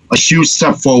a huge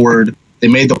step forward. They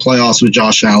made the playoffs with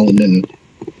Josh Allen, and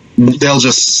they'll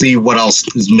just see what else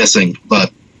is missing.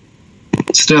 But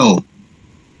still,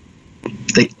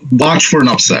 they watch for an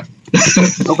upset.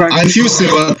 Okay. I'm Houston,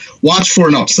 but watch for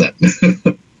an upset.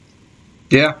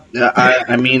 Yeah.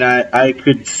 I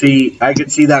could see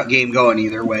that game going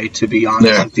either way. To be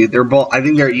honest with you, they're both. I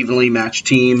think they're evenly matched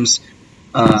teams.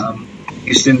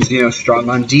 Houston's strong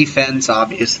on defense.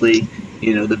 Obviously,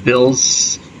 the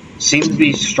Bills seem to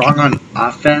be strong on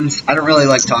offense. I don't really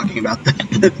like talking about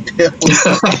the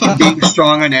Bills being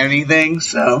strong on anything.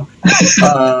 So,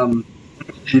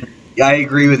 I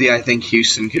agree with you. I think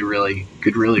Houston could really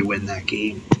win that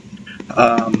game.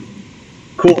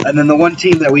 Cool. And then the one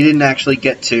team that we didn't actually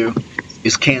get to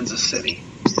is Kansas City,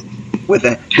 with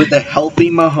a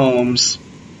healthy Mahomes,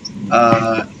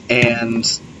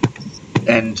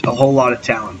 and a whole lot of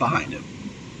talent behind him.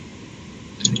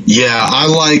 Yeah, I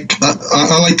like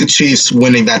the Chiefs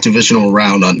winning that divisional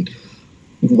round, on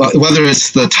whether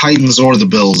it's the Titans or the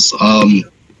Bills,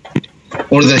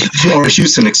 or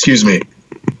Houston. Excuse me.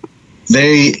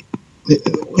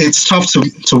 It's tough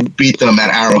to beat them at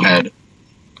Arrowhead,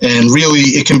 and really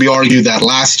it can be argued that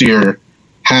last year,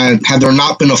 had there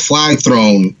not been a flag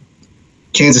thrown,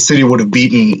 Kansas City would have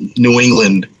beaten New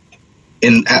England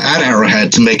at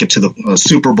Arrowhead to make it to the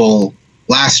Super Bowl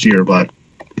last year. But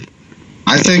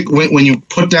I think when you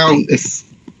put down, if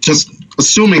just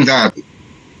assuming that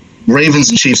Ravens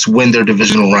and Chiefs win their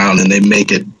divisional round and they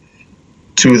make it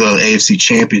to the AFC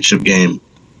Championship game,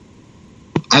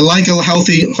 I like a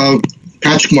healthy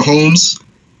Patrick Mahomes,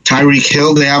 Tyreek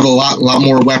Hill. They have a lot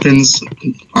more weapons.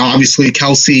 Obviously,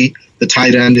 Kelsey, the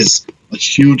tight end, is a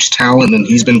huge talent, and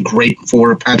he's been great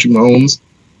for Patrick Mahomes.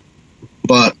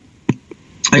 But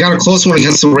I got a close one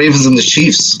against the Ravens and the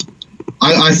Chiefs.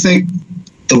 I think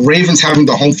the Ravens having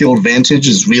the home field advantage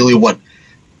is really what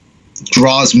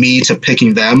draws me to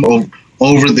picking them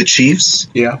over the Chiefs.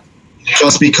 Yeah.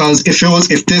 Just because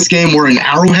if this game were in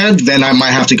Arrowhead, then I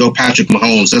might have to go Patrick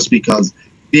Mahomes, just because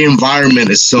the environment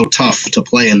is so tough to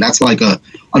play in. That's like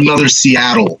another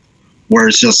Seattle, where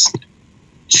it's just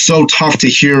so tough to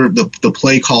hear the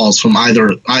play calls from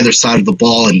either side of the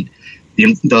ball, and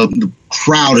the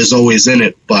crowd is always in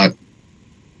it. But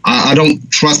I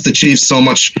don't trust the Chiefs so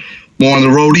much more on the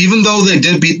road, even though they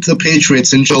did beat the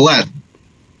Patriots in Gillette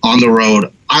on the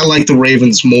road. I like the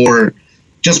Ravens more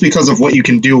just because of what you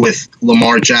can do with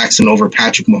Lamar Jackson over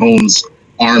Patrick Mahomes'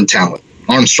 arm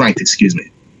strength, excuse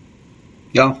me.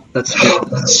 Yeah, that's all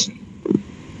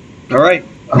right.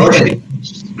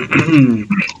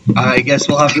 I guess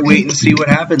we'll have to wait and see what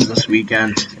happens this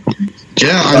weekend.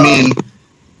 Yeah, I mean,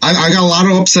 I got a lot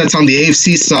of upsets on the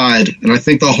AFC side, and I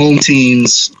think the home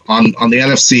teams on the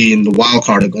NFC and the wild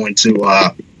card are going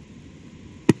to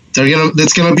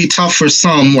it's gonna be tough for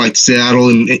some, like Seattle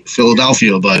and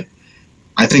Philadelphia, but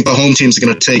I think the home team's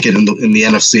going to take it in the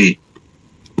NFC.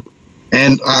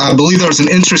 And I believe there was an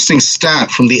interesting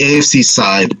stat from the AFC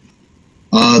side.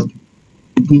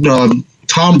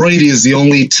 Tom Brady is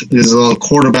is a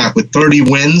quarterback with 30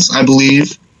 wins, I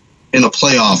believe, in the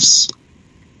playoffs.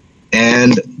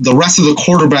 And the rest of the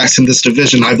quarterbacks in this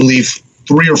division, I believe,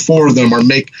 three of them are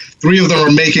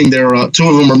making their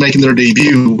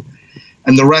debut,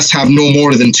 and the rest have no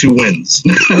more than 2 wins.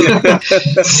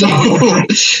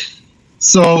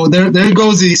 So there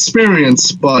goes the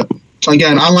experience, but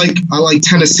again, I like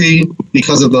Tennessee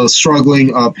because of the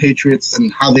struggling Patriots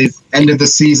and how they've ended the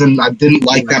season. I didn't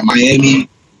like that Miami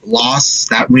loss.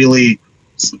 That really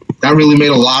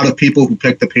made a lot of people who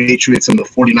picked the Patriots and the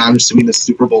 49ers to win the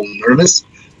Super Bowl nervous.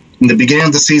 In the beginning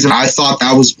of the season, I thought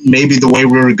that was maybe the way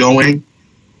we were going,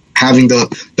 having the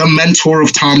mentor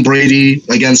of Tom Brady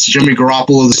against Jimmy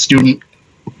Garoppolo, the student.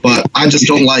 But I just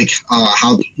don't like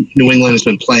how New England has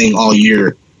been playing all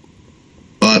year.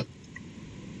 But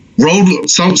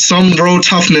some road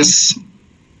toughness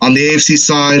on the AFC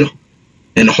side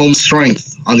and home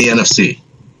strength on the NFC.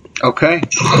 Okay,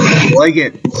 I like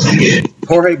it.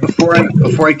 Jorge,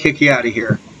 before I kick you out of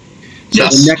here, so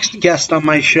yes. The next guest on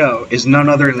my show is none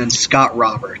other than Scott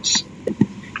Roberts.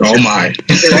 Oh my!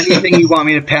 Is there anything you want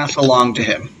me to pass along to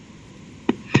him?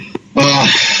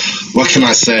 What can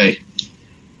I say?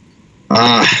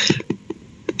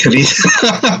 Can he?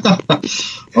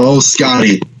 Oh,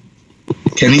 Scotty,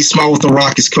 can he smell what the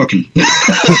Rock is cooking?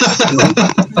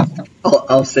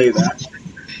 I'll say that.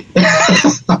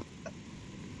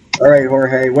 All right,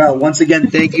 Jorge. Well, once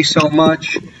again, thank you so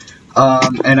much.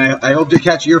 And I hope to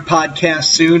catch your podcast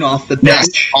soon, Off the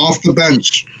Bench. Yes, Off the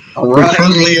Bench. All right. We're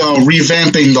currently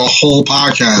revamping the whole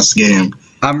podcast game.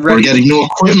 I'm ready. We're getting new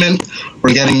equipment.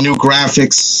 We're getting new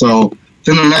graphics. So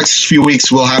in the next few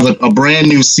weeks, we'll have a brand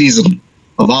new season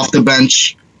of Off the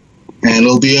Bench. And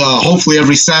it'll be hopefully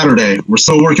every Saturday. We're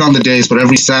still working on the days, but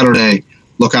every Saturday,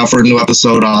 look out for a new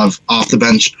episode of Off the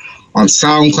Bench on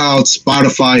SoundCloud,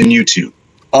 Spotify, and YouTube.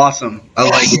 Awesome. I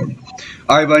like it.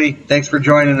 All right, buddy. Thanks for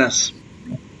joining us.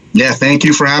 Yeah, thank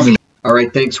you for having me. All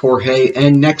right, thanks, Jorge.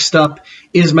 And next up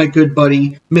is my good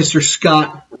buddy, Mr.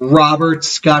 Scott Roberts.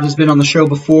 Scott has been on the show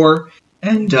before,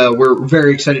 and we're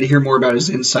very excited to hear more about his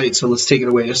insight, so let's take it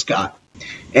away to Scott.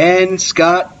 And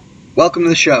Scott, welcome to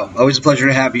the show. Always a pleasure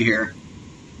to have you here.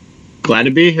 Glad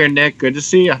to be here, Nick. Good to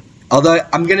see you. Although,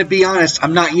 I'm going to be honest,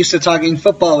 I'm not used to talking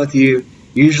football with you.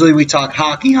 Usually we talk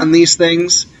hockey on these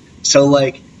things, so,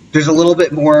 there's a little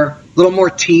more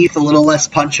teeth, a little less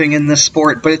punching in this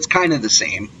sport, but it's kind of the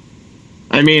same.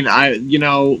 I mean,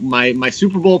 my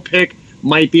Super Bowl pick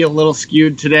might be a little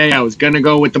skewed today. I was going to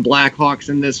go with the Blackhawks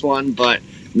in this one, but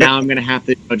now I'm going to have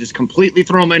to just completely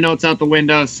throw my notes out the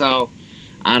window. So,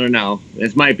 I don't know.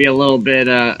 This might be a little bit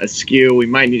askew. We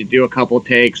might need to do a couple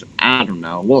takes. I don't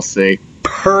know. We'll see.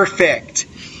 Perfect.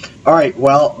 All right,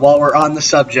 well, while we're on the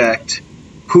subject,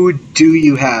 who do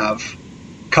you have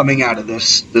coming out of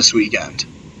this weekend?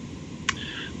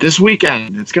 This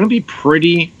weekend, it's going to be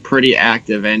pretty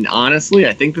active, and honestly,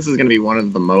 I think this is going to be one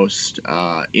of the most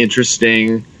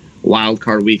interesting wild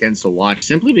card weekends to watch,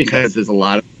 simply because there's a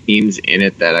lot of teams in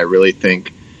it that I really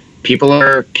think people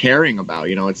are caring about.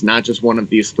 It's not just one of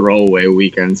these throwaway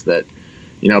weekends that,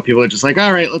 people are just like,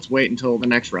 all right, let's wait until the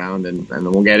next round, and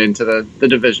then we'll get into the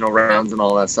divisional rounds and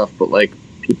all that stuff, but,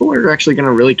 people are actually going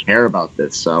to really care about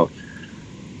this, so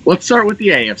let's start with the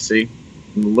AFC.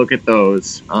 Look at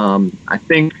those. I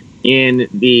think in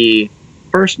the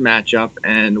first matchup,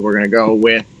 and we're going to go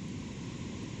with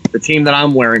the team that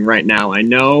I'm wearing right now. I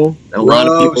know a lot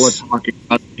of people are talking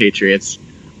about the Patriots.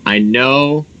 I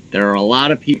know there are a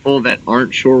lot of people that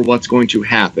aren't sure what's going to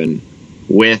happen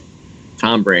with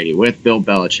Tom Brady, with Bill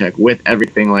Belichick, with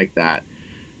everything like that.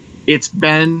 It's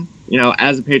been,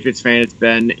 as a Patriots fan, it's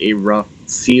been a rough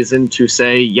season to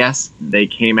say. Yes, they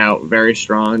came out very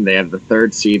strong. They have the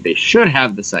 3rd seed. They should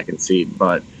have the 2nd seed,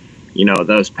 but,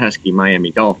 those pesky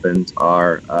Miami Dolphins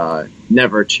are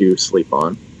never to sleep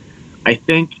on. I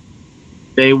think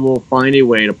they will find a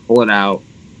way to pull it out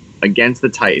against the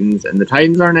Titans, and the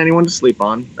Titans aren't anyone to sleep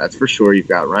on, that's for sure. You've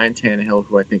got Ryan Tannehill,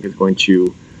 who I think is going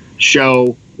to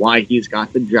show why he's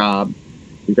got the job.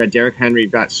 You've got Derrick Henry.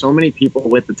 You've got so many people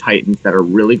with the Titans that are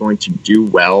really going to do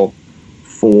well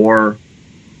for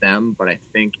them, but I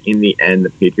think in the end, the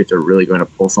Patriots are really going to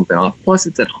pull something off. Plus,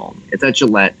 it's at home. It's at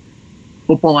Gillette.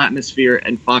 Football atmosphere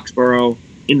and Foxborough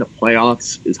in the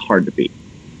playoffs is hard to beat.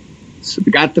 So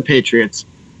we got the Patriots.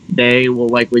 They will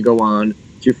likely go on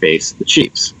to face the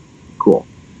Chiefs. Cool.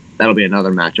 That'll be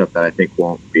another matchup that I think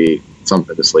won't be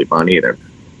something to sleep on either.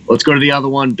 Let's go to the other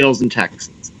one, Bills and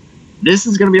Texans. This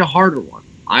is going to be a harder one.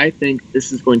 I think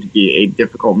this is going to be a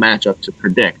difficult matchup to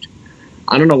predict.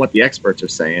 I don't know what the experts are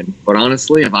saying, but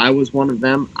honestly, if I was one of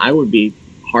them, I would be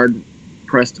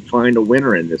hard-pressed to find a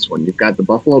winner in this one. You've got the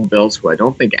Buffalo Bills, who I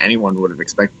don't think anyone would have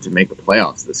expected to make the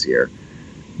playoffs this year.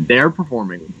 They're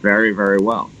performing very, very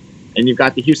well. And you've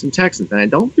got the Houston Texans, and I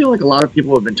don't feel like a lot of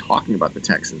people have been talking about the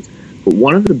Texans, but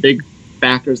one of the big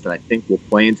factors that I think will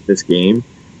play into this game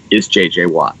is J.J.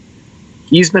 Watt.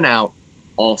 He's been out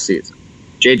all season.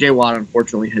 J.J. Watt,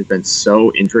 unfortunately, has been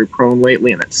so injury-prone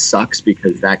lately, and it sucks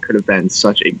because that could have been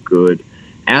such a good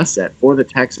asset for the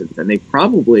Texans, and they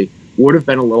probably would have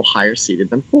been a little higher seeded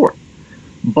than 4th.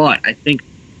 But I think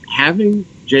having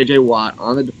J.J. Watt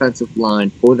on the defensive line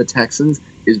for the Texans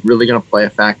is really going to play a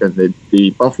factor.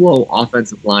 The Buffalo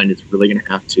offensive line is really going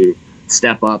to have to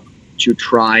step up to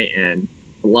try and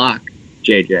block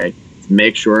J.J. to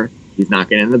make sure he's not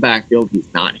getting in the backfield,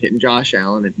 he's not hitting Josh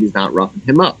Allen, and he's not roughing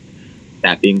him up.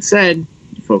 That being said,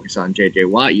 you focus on J.J.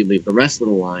 Watt, you leave the rest of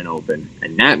the line open,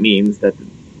 and that means that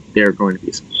there are going to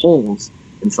be some holes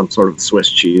in some sort of Swiss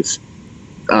cheese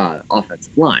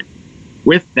offensive line.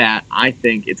 With that, I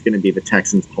think it's going to be the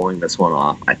Texans pulling this one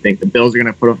off. I think the Bills are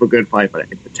going to put up a good fight, but I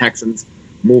think the Texans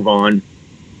move on.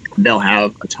 They'll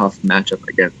have a tough matchup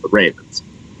against the Ravens.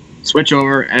 Switch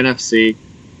over, NFC.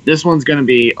 This one's going to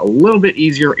be a little bit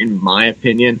easier in my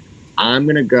opinion. I'm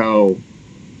going to go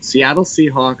Seattle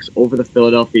Seahawks over the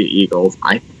Philadelphia Eagles.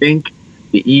 I think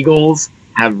the Eagles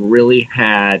have really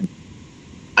had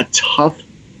a tough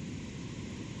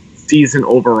season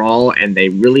overall, and they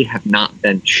really have not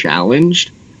been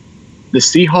challenged. The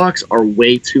Seahawks are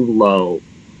way too low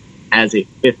as a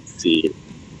 5th seed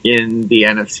in the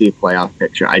NFC playoff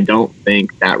picture. I don't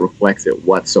think that reflects it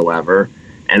whatsoever,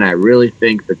 and I really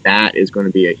think that that is going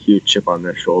to be a huge chip on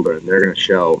their shoulder, and they're going to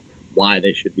show why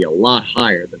they should be a lot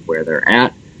higher than where they're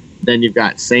at. Then you've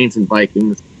got Saints and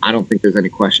Vikings. I don't think there's any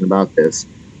question about this.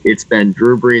 It's been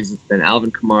Drew Brees, it's been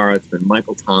Alvin Kamara, it's been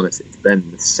Michael Thomas, it's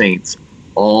been the Saints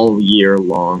all year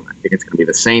long. I think it's going to be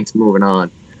the Saints moving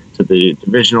on to the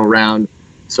divisional round.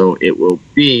 So it will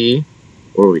be,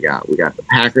 what do we got? We got the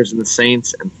Packers and the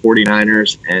Saints and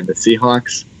 49ers and the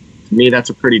Seahawks. To me, that's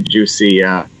a pretty juicy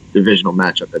divisional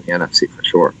matchup at the NFC for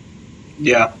sure.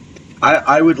 Yeah,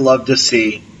 I would love to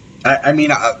see.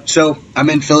 So I'm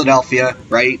in Philadelphia,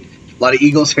 right? A lot of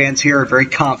Eagles fans here are very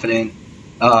confident.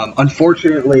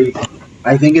 Unfortunately,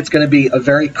 I think it's going to be a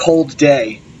very cold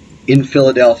day in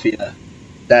Philadelphia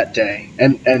that day.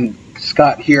 And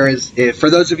Scott here is, for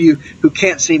those of you who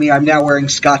can't see me, I'm now wearing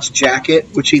Scott's jacket,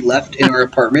 which he left in our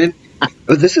apartment.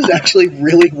 But this is actually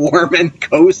really warm and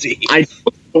cozy. I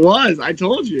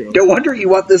told you. No wonder you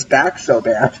want this back so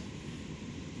bad.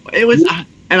 It was,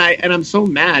 and I'm so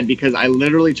mad because I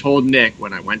literally told Nick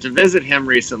when I went to visit him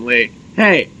recently,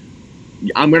 hey,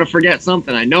 I'm going to forget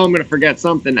something. I know I'm going to forget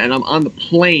something, and I'm on the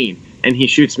plane, and he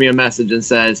shoots me a message and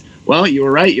says, well, you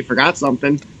were right, you forgot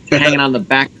something. Hanging on the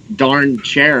back darn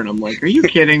chair, and I'm like, are you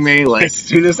kidding me? Like, as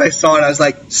soon as I saw it, I was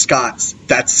like, Scott's.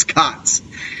 That's Scott's.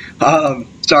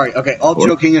 Sorry. Okay, all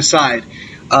joking aside,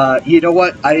 you know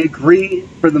what? I agree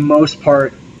for the most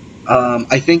part.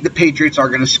 I think the Patriots are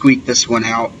going to squeak this one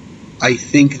out. I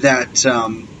think that,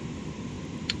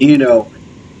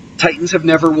 Titans have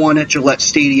never won at Gillette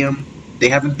Stadium. They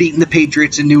haven't beaten the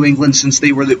Patriots in New England since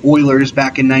they were the Oilers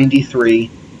back in '93.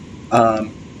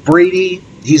 Brady,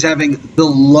 he's having the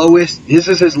lowest, this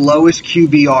is his lowest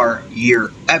QBR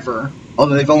year ever,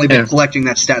 although they've only been collecting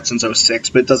that stat since 2006,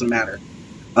 but it doesn't matter.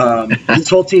 This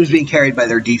whole team's being carried by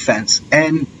their defense,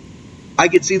 and I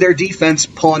could see their defense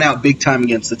pulling out big time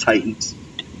against the Titans.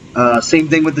 Same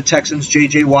thing with the Texans.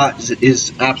 J.J. Watt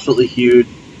is absolutely huge,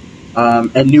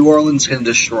 and New Orleans can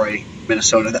destroy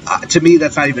Minnesota. To me,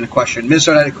 that's not even a question.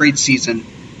 Minnesota had a great season,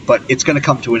 but it's going to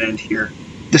come to an end here.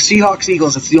 The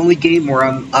Seahawks-Eagles, it's the only game where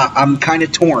I'm kind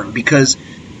of torn because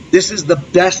this is the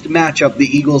best matchup the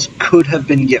Eagles could have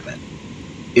been given,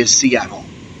 is Seattle.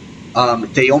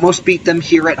 They almost beat them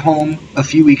here at home a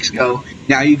few weeks ago.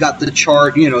 Now you got the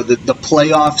chart, the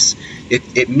playoffs.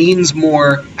 It means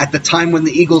more. At the time when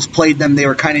the Eagles played them, they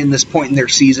were kind of in this point in their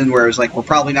season where it was like, we're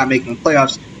probably not making the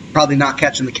playoffs, probably not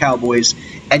catching the Cowboys,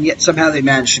 and yet somehow they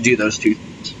managed to do those two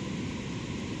things.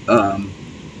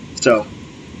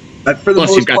 But for the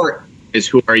most part, is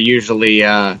who are usually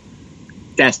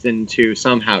destined to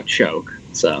somehow choke.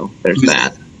 So there's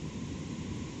that.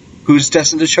 Who's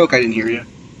destined to choke? I didn't hear you.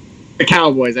 The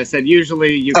Cowboys. I said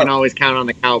usually you can always count on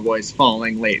the Cowboys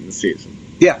falling late in the season.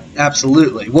 Yeah,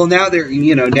 absolutely. Well, now they're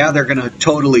going to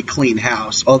totally clean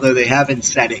house, although they haven't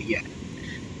said it yet.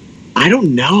 I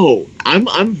don't know.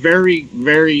 I'm very,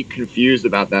 very confused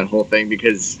about that whole thing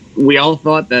because we all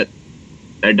thought that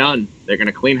they're done. They're going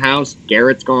to clean house.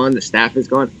 Garrett's gone. The staff is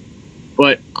gone.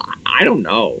 But I don't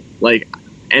know.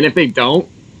 And if they don't,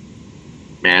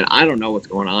 man, I don't know what's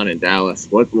going on in Dallas.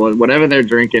 Whatever they're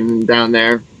drinking down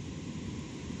there.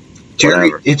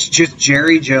 It's just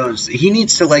Jerry Jones. He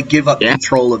needs to give up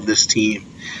control of this team.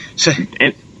 So,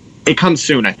 and it comes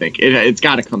soon, I think. It's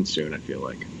got to come soon, I feel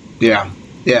like. Yeah.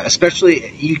 Yeah,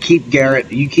 especially you keep Garrett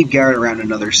around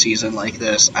another season like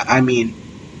this. I mean,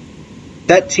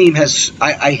 that team has,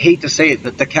 I hate to say it,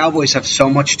 but the Cowboys have so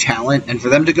much talent, and for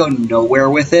them to go nowhere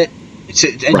with it,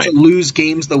 to lose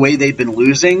games the way they've been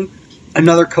losing,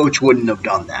 another coach wouldn't have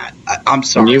done that. I'm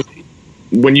sorry.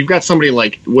 When you've got somebody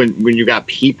when you got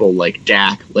people like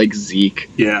Dak, like Zeke,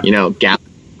 Gap,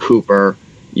 Cooper,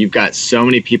 you've got so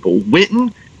many people.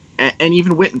 Witten, and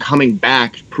even Witten coming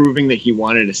back, proving that he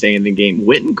wanted to stay in the game.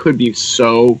 Witten could be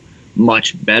so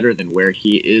much better than where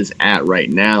he is at right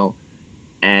now,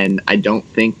 and I don't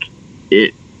think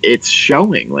it's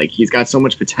showing. He's got so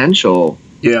much potential,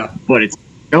 but it's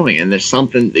showing. And there's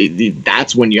something.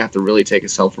 That's when you have to really take a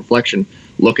self-reflection,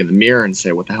 look in the mirror, and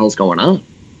say, "What the hell's going on?"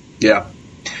 Yeah.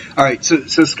 All right. So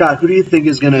Scott, who do you think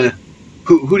is gonna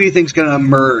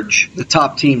emerge the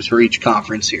top teams for each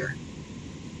conference here?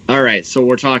 All right, so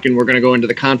we're going to go into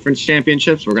the conference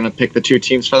championships. We're going to pick the two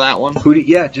teams for that one. Lay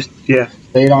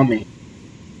it on me.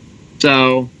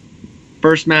 So,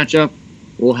 first matchup,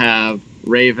 we'll have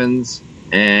Ravens,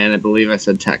 and I believe I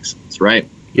said Texans, right?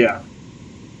 Yeah.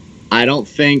 I don't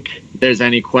think there's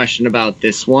any question about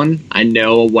this one. I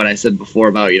know what I said before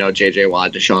about, J.J.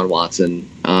 Watt, Deshaun Watson,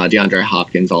 DeAndre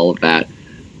Hopkins, all of that.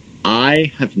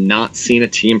 I have not seen a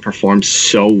team perform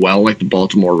so well like the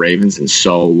Baltimore Ravens in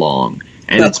so long.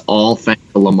 And it's all thanks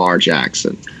to Lamar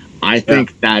Jackson. I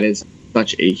think that is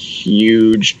such a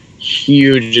huge,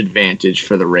 huge advantage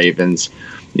for the Ravens.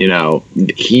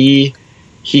 He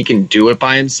can do it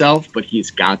by himself, but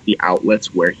he's got the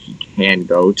outlets where he can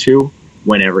go to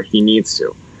whenever he needs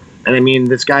to. And I mean,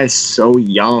 this guy is so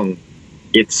young.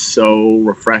 It's so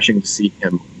refreshing to see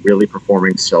him really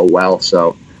performing so well.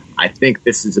 So I think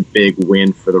this is a big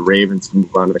win for the Ravens to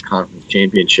move on to the conference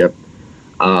championship.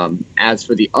 As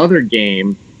for the other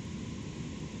game,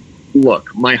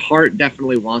 look, my heart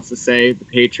definitely wants to say the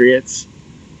Patriots.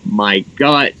 My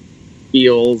gut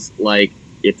feels like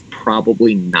it's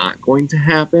probably not going to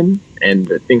happen,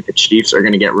 and I think the Chiefs are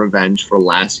going to get revenge for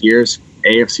last year's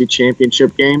AFC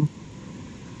Championship game.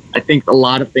 I think a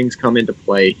lot of things come into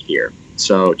play here.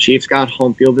 So Chiefs got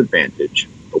home field advantage.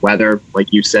 The weather,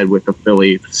 like you said, with the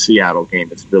Philly-Seattle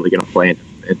game, is really going to play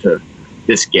into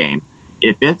this game.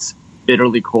 If it's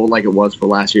bitterly cold like it was for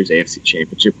last year's AFC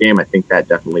Championship game, I think that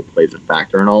definitely plays a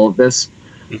factor in all of this.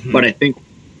 Mm-hmm. But I think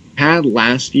had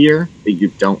last year that you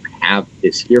don't have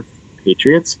this year for the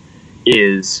Patriots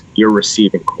is your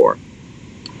receiving core.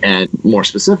 And more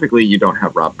specifically, you don't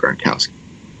have Rob Gronkowski.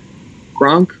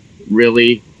 Gronk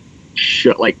really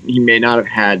he may not have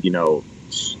had, the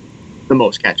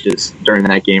most catches during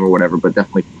that game or whatever, but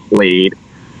definitely played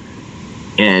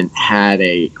and had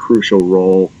a crucial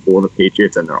role for the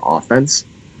Patriots and their offense.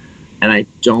 And I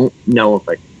don't know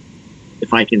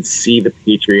if I can see the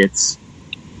Patriots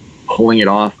pulling it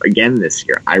off again this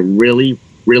year. I really,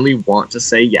 really want to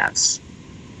say yes,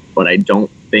 but I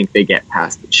don't think they get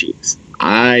past the Chiefs.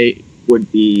 I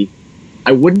wouldn't be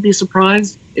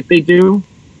surprised if they do,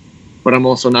 but I'm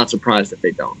also not surprised if they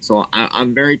don't. So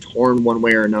I'm very torn one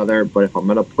way or another, but if I'm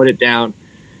going to put it down,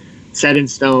 set in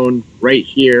stone right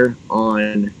here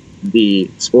on the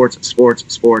Sports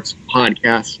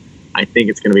podcast, I think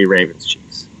it's going to be Ravens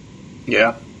Chiefs.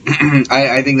 Yeah,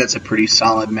 I think that's a pretty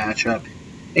solid matchup.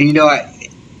 And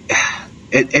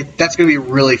that's going to be a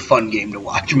really fun game to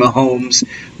watch. Mahomes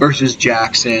versus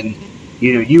Jackson.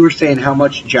 You know, you were saying how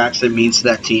much Jackson means to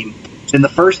that team. In the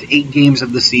first 8 games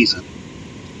of the season,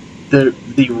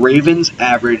 the Ravens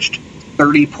averaged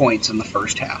 30 points in the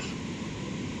first half.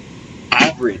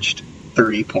 Averaged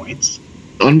 30 points.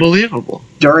 Unbelievable.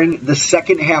 During the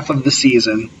second half of the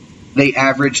season, they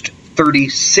averaged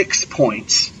 36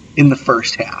 points in the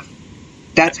first half.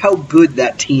 That's how good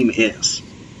that team is.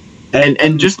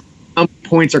 And just how many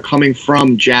points are coming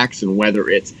from Jackson, whether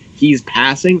it's he's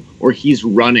passing or he's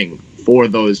running for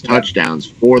those touchdowns,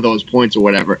 for those points or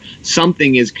whatever.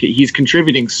 He's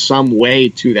contributing some way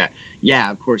to that.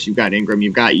 Yeah, of course, you've got Ingram,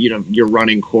 you've got, your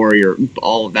running core, your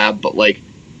all of that, but like,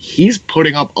 he's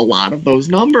putting up a lot of those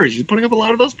numbers. He's putting up a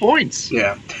lot of those points.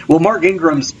 Yeah. Well, Mark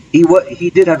Ingram's, he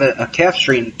did have a calf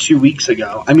strain 2 weeks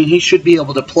ago. I mean, he should be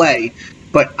able to play,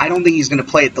 but I don't think he's going to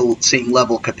play at the same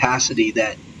level capacity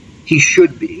that he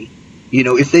should be. You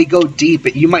know, if they go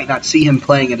deep, you might not see him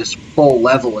playing at his full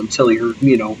level until you're,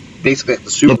 basically at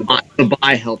the Super Bowl. The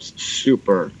bye helps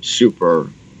super, super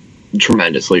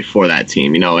tremendously for that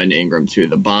team, and Ingram too.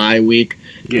 The bye week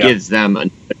gives them a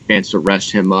chance to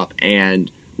rest him up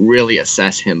and really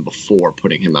assess him before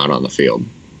putting him out on the field.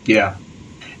 Yeah.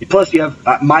 Plus, you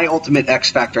have my ultimate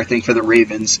X factor, I think, for the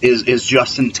Ravens is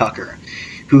Justin Tucker,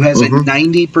 who has a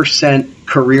 90%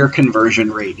 career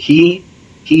conversion rate. He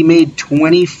made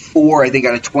 24, I think,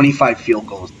 out of 25 field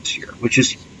goals this year, which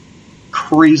is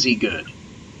crazy good.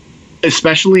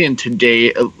 Especially in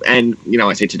today, and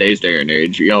I say today's day and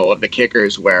age, of the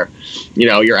kickers where,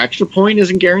 your extra point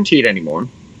isn't guaranteed anymore.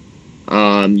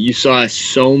 You saw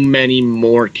so many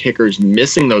more kickers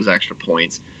missing those extra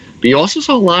points, but you also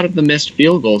saw a lot of the missed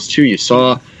field goals too. You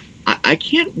saw, I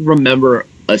can't remember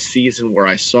a season where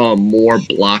I saw more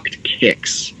blocked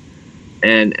kicks.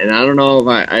 And I don't know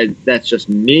if that's just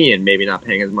me and maybe not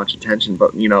paying as much attention,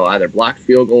 but, either blocked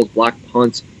field goals, blocked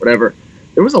punts, whatever.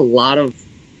 There was a lot of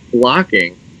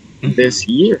blocking this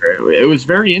year. It was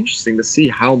very interesting to see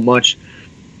how much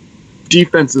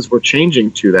defenses were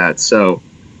changing to that. So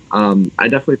I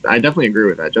definitely agree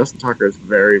with that. Justin Tucker is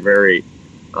very, very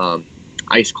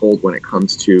ice cold when it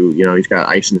comes to, he's got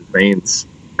ice in his veins,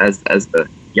 as the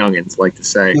youngins like to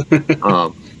say.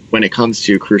 When it comes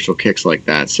to crucial kicks like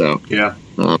that. So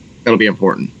that'll be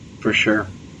important. For sure.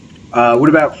 What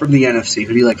about from the NFC?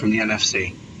 Who do you like from the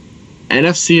NFC?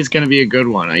 NFC is going to be a good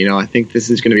one. I think this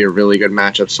is going to be a really good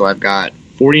matchup. So I've got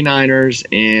 49ers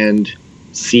and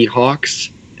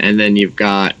Seahawks, and then you've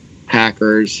got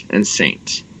Packers and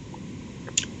Saints.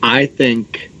 I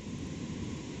think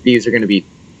these are going to be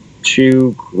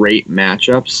 2 great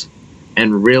matchups,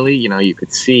 and really, you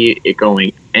could see it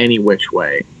going any which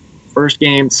way. First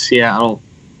game, Seattle,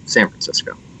 San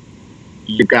Francisco.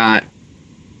 You got,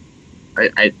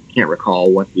 I can't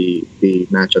recall what the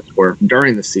matchups were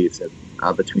during the season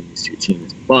between these two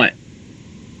teams, but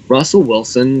Russell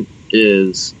Wilson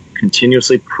is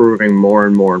continuously proving more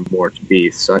and more and more to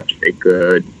be such a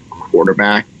good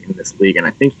quarterback in this league, and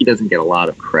I think he doesn't get a lot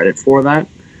of credit for that.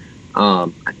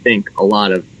 I think a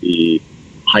lot of the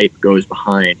hype goes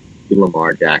behind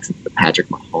Lamar Jackson, the Patrick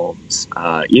Mahomes,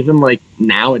 even like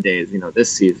nowadays,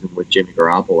 this season with Jimmy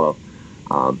Garoppolo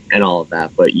and all of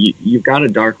that. But you've got a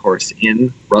dark horse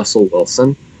in Russell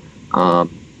Wilson, and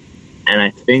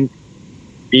I think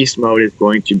Beast Mode is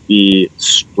going to be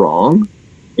strong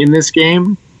in this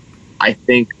game. I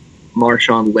think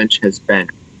Marshawn Lynch has been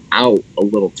out a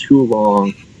little too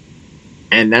long,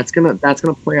 and that's gonna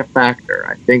play a factor.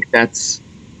 I think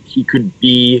he could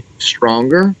be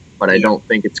stronger, but I don't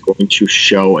think it's going to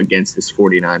show against this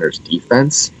 49ers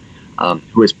defense,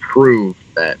 who has proved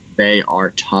that they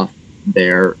are tough,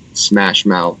 they're smash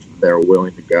mouth, they're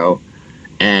willing to go.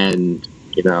 And,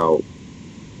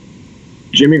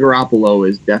 Jimmy Garoppolo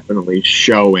is definitely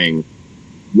showing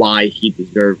why he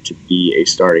deserved to be a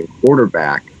starting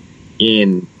quarterback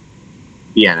in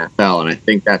the NFL, and I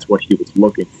think that's what he was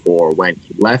looking for when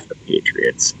he left the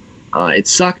Patriots. It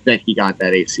sucked that he got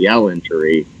that ACL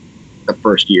injury the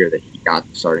first year that he got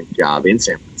the starting job in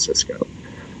San Francisco.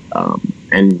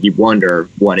 And you wonder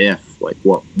what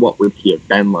would he have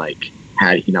been like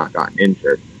had he not gotten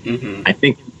injured. Mm-hmm. I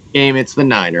think in the game it's the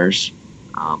Niners.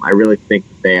 I really think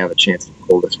that they have a chance to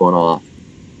pull this one off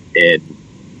in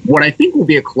what I think will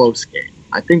be a close game.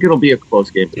 I think it'll be a close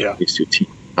game between these two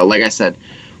teams. Like I said,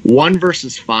 1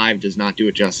 versus 5 does not do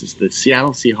it justice. The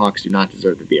Seattle Seahawks do not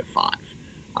deserve to be a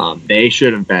 5. They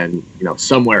should have been,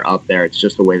 somewhere up there. It's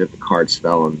just the way that the cards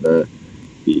fell in the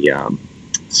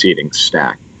seating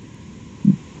stack.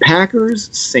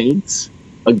 Packers, Saints,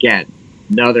 again,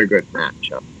 another good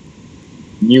matchup.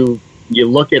 You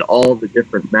look at all the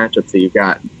different matchups that you've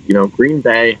got. Green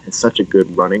Bay has such a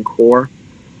good running core.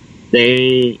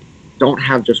 They don't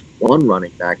have just one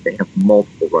running back, they have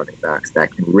multiple running backs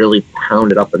that can really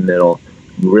pound it up the middle,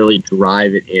 really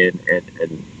drive it in,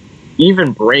 and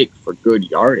even break for good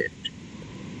yardage.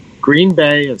 Green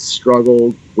Bay has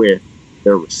struggled with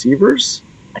their receivers.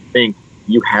 I think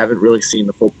you haven't really seen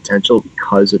the full potential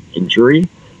because of injury,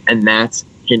 and that's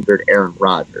hindered Aaron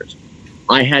Rodgers.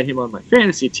 I had him on my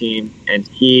fantasy team, and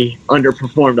he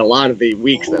underperformed a lot of the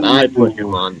weeks that I put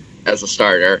him on as a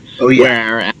starter,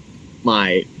 where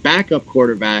my backup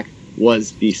quarterback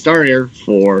was the starter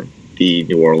for the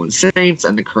New Orleans Saints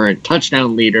and the current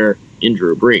touchdown leader in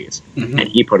Drew Brees. And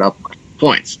he put up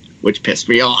points, which pissed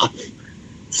me off.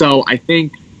 So I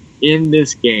think in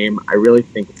this game, I really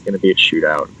think it's going to be a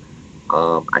shootout.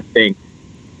 I think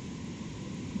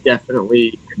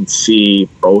definitely can see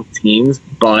both teams,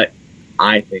 but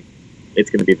I think it's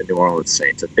going to be the New Orleans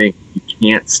Saints. I think you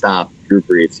can't stop Drew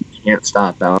Brees. You can't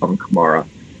stop Alvin Kamara.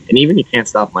 And even you can't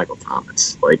stop Michael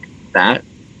Thomas. Like, that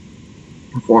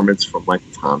performance from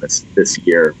Michael Thomas this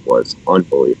year was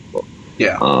unbelievable.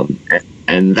 Yeah.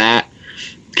 And that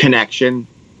connection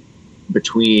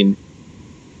between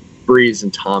Brees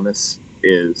and Thomas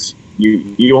is,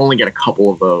 you only get a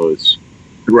couple of those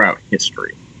throughout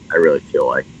history, I really feel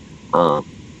like,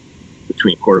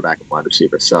 between quarterback and wide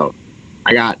receiver. So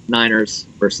I got Niners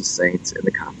versus Saints in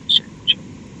the conference championship.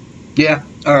 Yeah,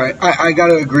 all right. I got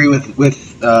to agree with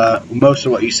most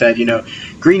of what you said. You know,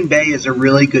 Green Bay is a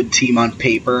really good team on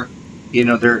paper. You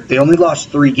know, they only lost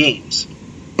 3 games,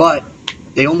 but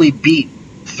they only beat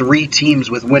 3 teams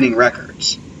with winning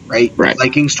records, right? Right.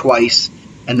 Vikings twice,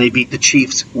 and they beat the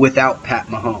Chiefs without Pat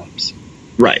Mahomes.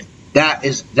 Right.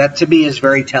 That to me is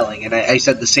very telling, and I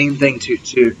said the same thing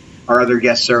to our other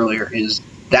guests earlier. Is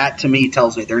that to me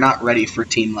tells me they're not ready for a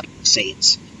team like the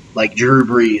Saints, like Drew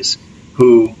Brees,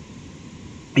 who,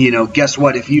 you know, guess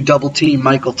what? If you double team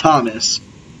Michael Thomas,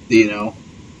 you know,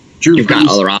 Drew You've Brees, got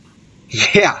other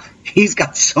options. yeah, he's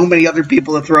got so many other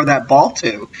people to throw that ball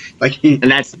to. And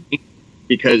that's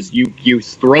because he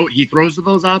throws to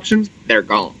those options, they're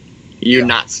gone. You're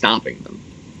not stopping them.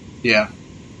 Yeah,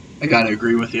 I gotta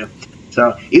agree with you.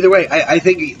 So either way, I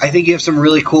think you have some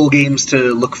really cool games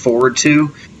to look forward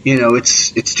to. You know,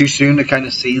 it's too soon to kind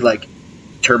of see, like,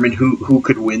 determine who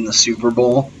could win the Super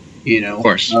Bowl. You know, of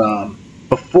course.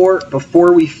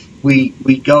 Before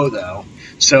we go though,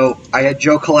 so I had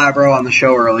Joe Calabro on the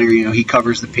show earlier. You know, he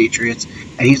covers the Patriots,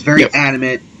 and he's very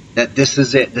adamant that this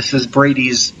is it. This is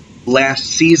Brady's last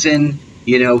season.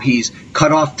 You know, he's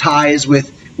cut off ties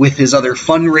with his other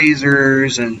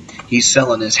fundraisers, and he's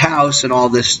selling his house and all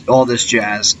this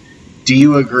jazz. Do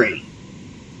you agree?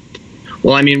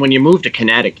 Well, I mean, when you move to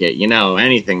Connecticut, you know,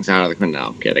 anything's out of the... No,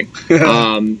 I'm kidding.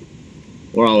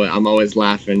 Well, I'm always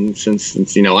laughing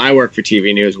since, you know, I work for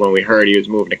TV News. When we heard he was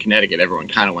moving to Connecticut, everyone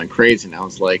kind of went crazy. And I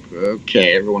was like,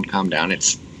 okay, everyone calm down.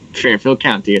 It's Fairfield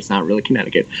County. It's not really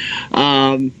Connecticut.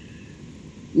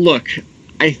 Look,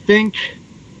 I think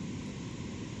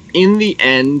in the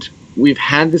end, we've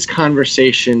had this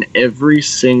conversation every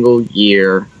single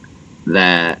year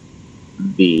that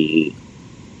the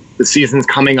season's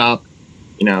coming up.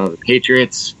 You know, the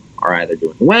Patriots are either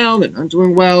doing well, they're not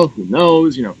doing well, who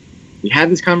knows? You know, we had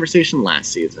this conversation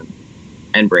last season,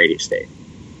 and Brady stayed.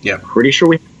 Yeah. Pretty sure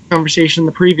we had a conversation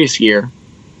the previous year.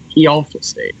 He also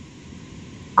stayed.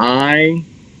 I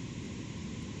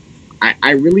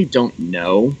really don't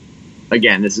know.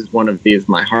 Again, this is one of these,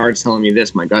 my heart's telling me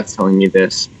this, my gut's telling me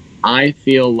this. I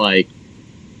feel like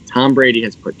Tom Brady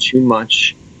has put too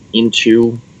much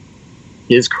into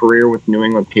his career with New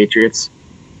England Patriots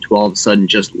to all of a sudden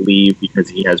just leave because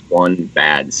he has one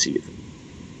bad season.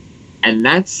 And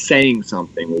that's saying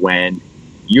something when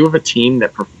you have a team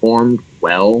that performed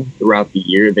well throughout the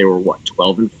year. They were,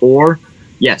 12-4?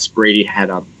 Yes, Brady had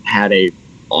a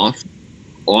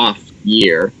off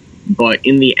year, but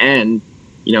in the end,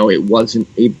 you know, it wasn't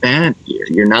a bad year.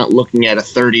 You're not looking at a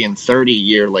 30-30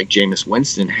 year like Jameis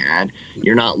Winston had.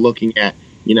 You're not looking at,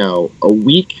 you know, a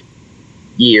weak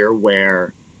year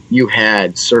where you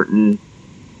had certain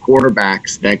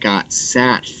quarterbacks that got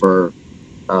sat for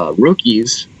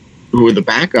rookies who were the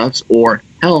backups, or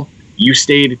hell, you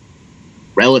stayed,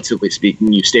 relatively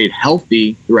speaking, you stayed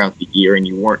healthy throughout the year and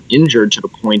you weren't injured to the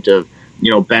point of,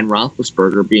 you know, Ben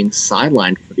Roethlisberger being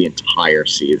sidelined for the entire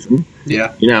season.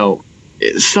 Yeah. You know,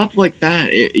 stuff like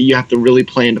that, you have to really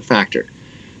play into factor.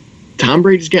 Tom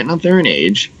Brady's getting up there in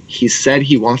age. He said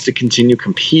he wants to continue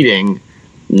competing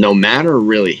no matter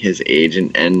really his age,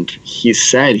 and he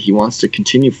said he wants to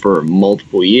continue for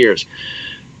multiple years.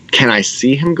 Can I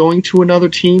see him going to another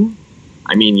team?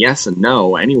 I mean, yes and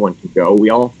no. Anyone can go. We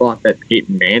all thought that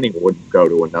Peyton Manning would go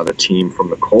to another team from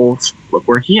the Colts. Look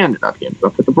where he ended up. He ended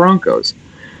up with the Broncos.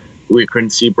 We couldn't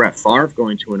see Brett Favre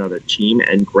going to another team,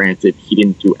 and granted, he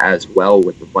didn't do as well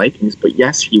with the Vikings, but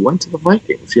yes, he went to the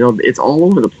Vikings. You know, it's all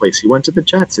over the place. He went to the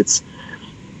Jets.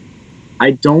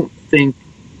 I don't think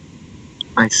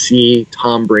I see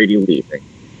Tom Brady leaving.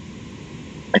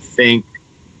 I think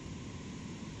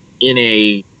in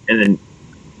a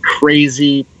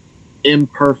crazy,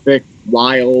 imperfect,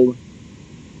 wild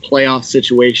playoff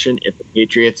situation, if the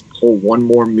Patriots pull one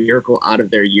more miracle out of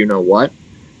their you-know-what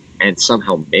and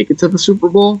somehow make it to the Super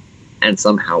Bowl and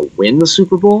somehow win the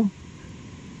Super Bowl,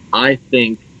 I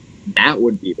think that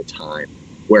would be the time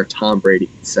where Tom Brady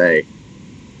can say,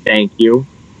 thank you,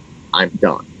 I'm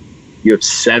done. You have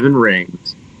 7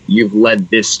 rings. You've led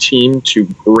this team to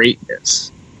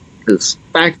greatness. Because the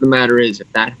fact of the matter is,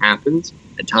 if that happens,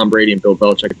 and Tom Brady and Bill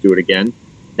Belichick do it again,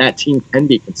 that team can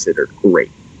be considered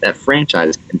great. That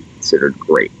franchise can be considered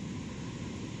great.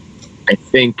 I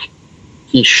think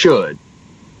he should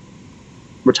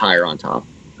retire on top.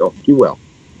 He will.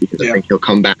 Because I think he'll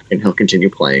come back and he'll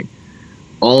continue playing.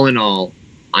 All in all,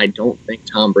 I don't think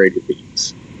Tom Brady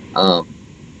leaves.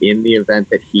 In the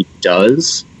event that he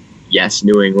does, yes,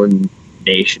 New England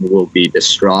Nation will be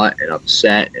distraught and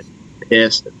upset and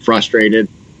pissed and frustrated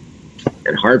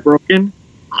and heartbroken.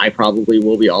 I probably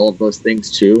will be all of those things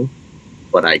too,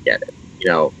 but I get it. You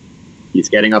know, he's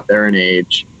getting up there in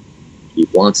age. He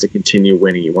wants to continue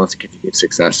winning. He wants to continue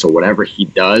success. So whatever he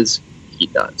does, he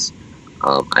does.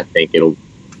 I think it'll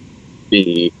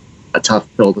be a tough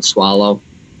pill to swallow,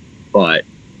 but,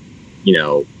 you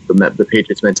know, the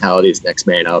Patriots' mentality is next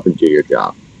man up and do your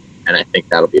job. And I think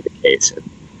that'll be the case. And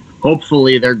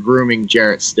hopefully they're grooming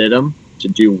Jarrett Stidham to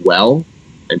do well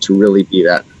and to really be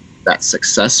that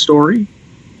success story.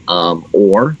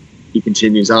 Or he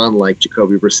continues on like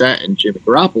Jacoby Brissett and Jimmy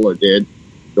Garoppolo did,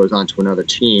 goes on to another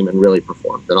team and really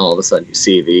performs. Then all of a sudden you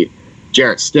see the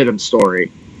Jarrett Stidham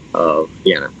story of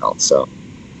the NFL. So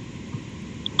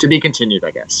to be continued,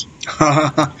 I guess.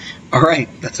 All right.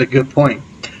 That's a good point.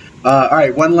 All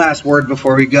right. One last word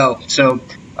before we go. So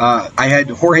I had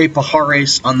Jorge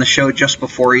Pajares on the show just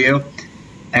before you.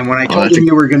 And when I told him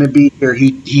you were going to be here,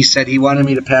 he said he wanted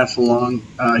me to pass along.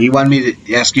 He wanted me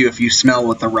to ask you if you smell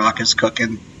what The Rock is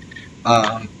cooking.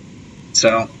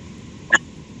 So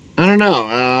I don't know.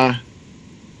 I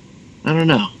don't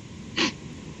know.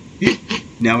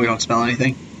 No, we don't smell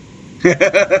anything.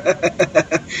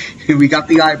 We got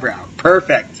the eyebrow.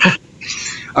 Perfect.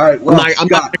 All right. Well, I'm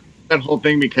not that whole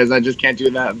thing because I just can't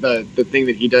do that. The thing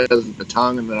that he does with the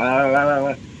tongue and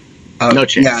the. No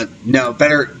chance. Yeah, no.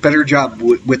 Better job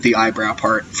with the eyebrow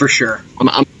part for sure.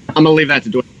 I'm gonna leave that to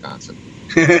Dwayne Johnson.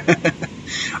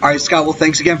 All right, Scott. Well,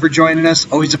 thanks again for joining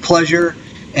us. Always a pleasure,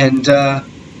 and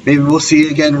maybe we'll see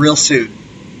you again real soon.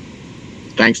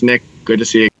 Thanks, Nick. Good to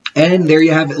see you. And there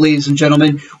you have it, ladies and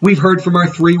gentlemen. We've heard from our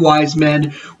 3 wise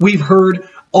men. We've heard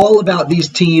all about these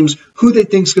teams, who they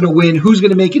think's going to win, who's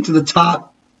going to make it to the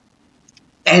top,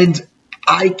 and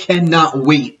I cannot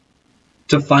wait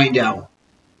to find out.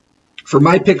 For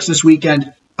my picks this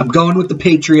weekend, I'm going with the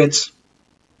Patriots.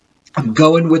 I'm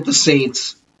going with the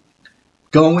Saints.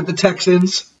 Going with the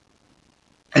Texans.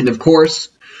 And, of course,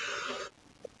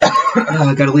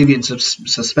 I got to leave you in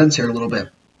suspense here a little bit.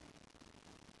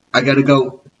 I got to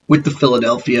go with the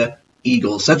Philadelphia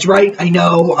Eagles. That's right. I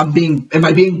know. Am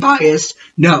I being biased?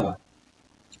 No.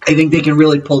 I think they can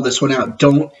really pull this one out.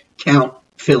 Don't count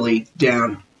Philly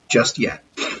down just yet.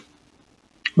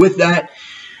 With that,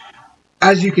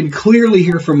 as you can clearly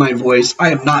hear from my voice,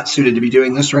 I am not suited to be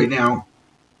doing this right now.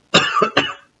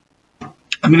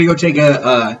 I'm going to go take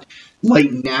a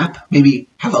light nap, maybe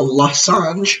have a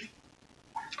lozenge.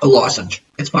 A lozenge.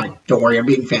 It's fine. Don't worry, I'm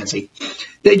being fancy.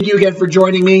 Thank you again for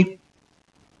joining me.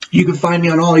 You can find me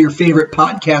on all your favorite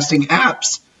podcasting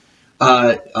apps,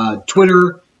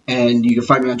 Twitter, and you can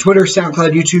find me on Twitter,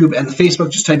 SoundCloud, YouTube, and the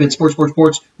Facebook. Just type in Sports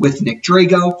with Nick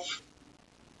Drago.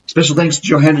 Special thanks to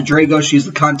Johanna Drago. She's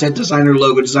the content designer,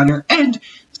 logo designer, and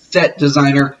set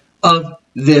designer of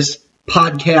this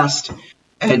podcast.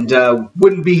 And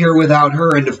wouldn't be here without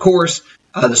her. And, of course,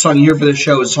 the song you hear for this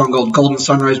show is a song called Golden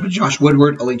Sunrise by Josh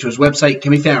Woodward. A link to his website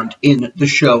can be found in the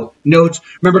show notes.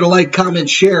 Remember to like, comment,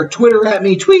 share, Twitter at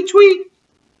me, tweet,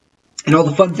 and all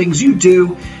the fun things you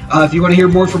do. If you want to hear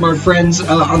more from our friends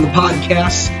on the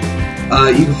podcast,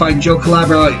 you can find Joe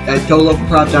Calabro at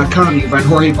golocalprop.com. You can find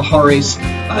Jorge Pajares.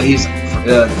 He's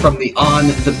from the On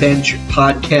the Bench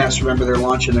podcast. Remember, they're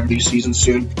launching their new season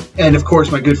soon. And, of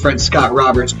course, my good friend Scott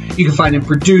Roberts. You can find him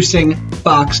producing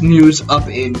Fox News up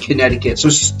in Connecticut. So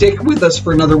stick with us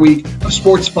for another week of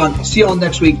sports fun. I'll see you all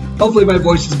next week. Hopefully my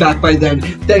voice is back by then.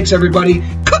 Thanks, everybody.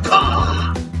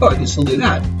 Caw-caw! Oh, I can still do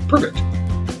that. Perfect.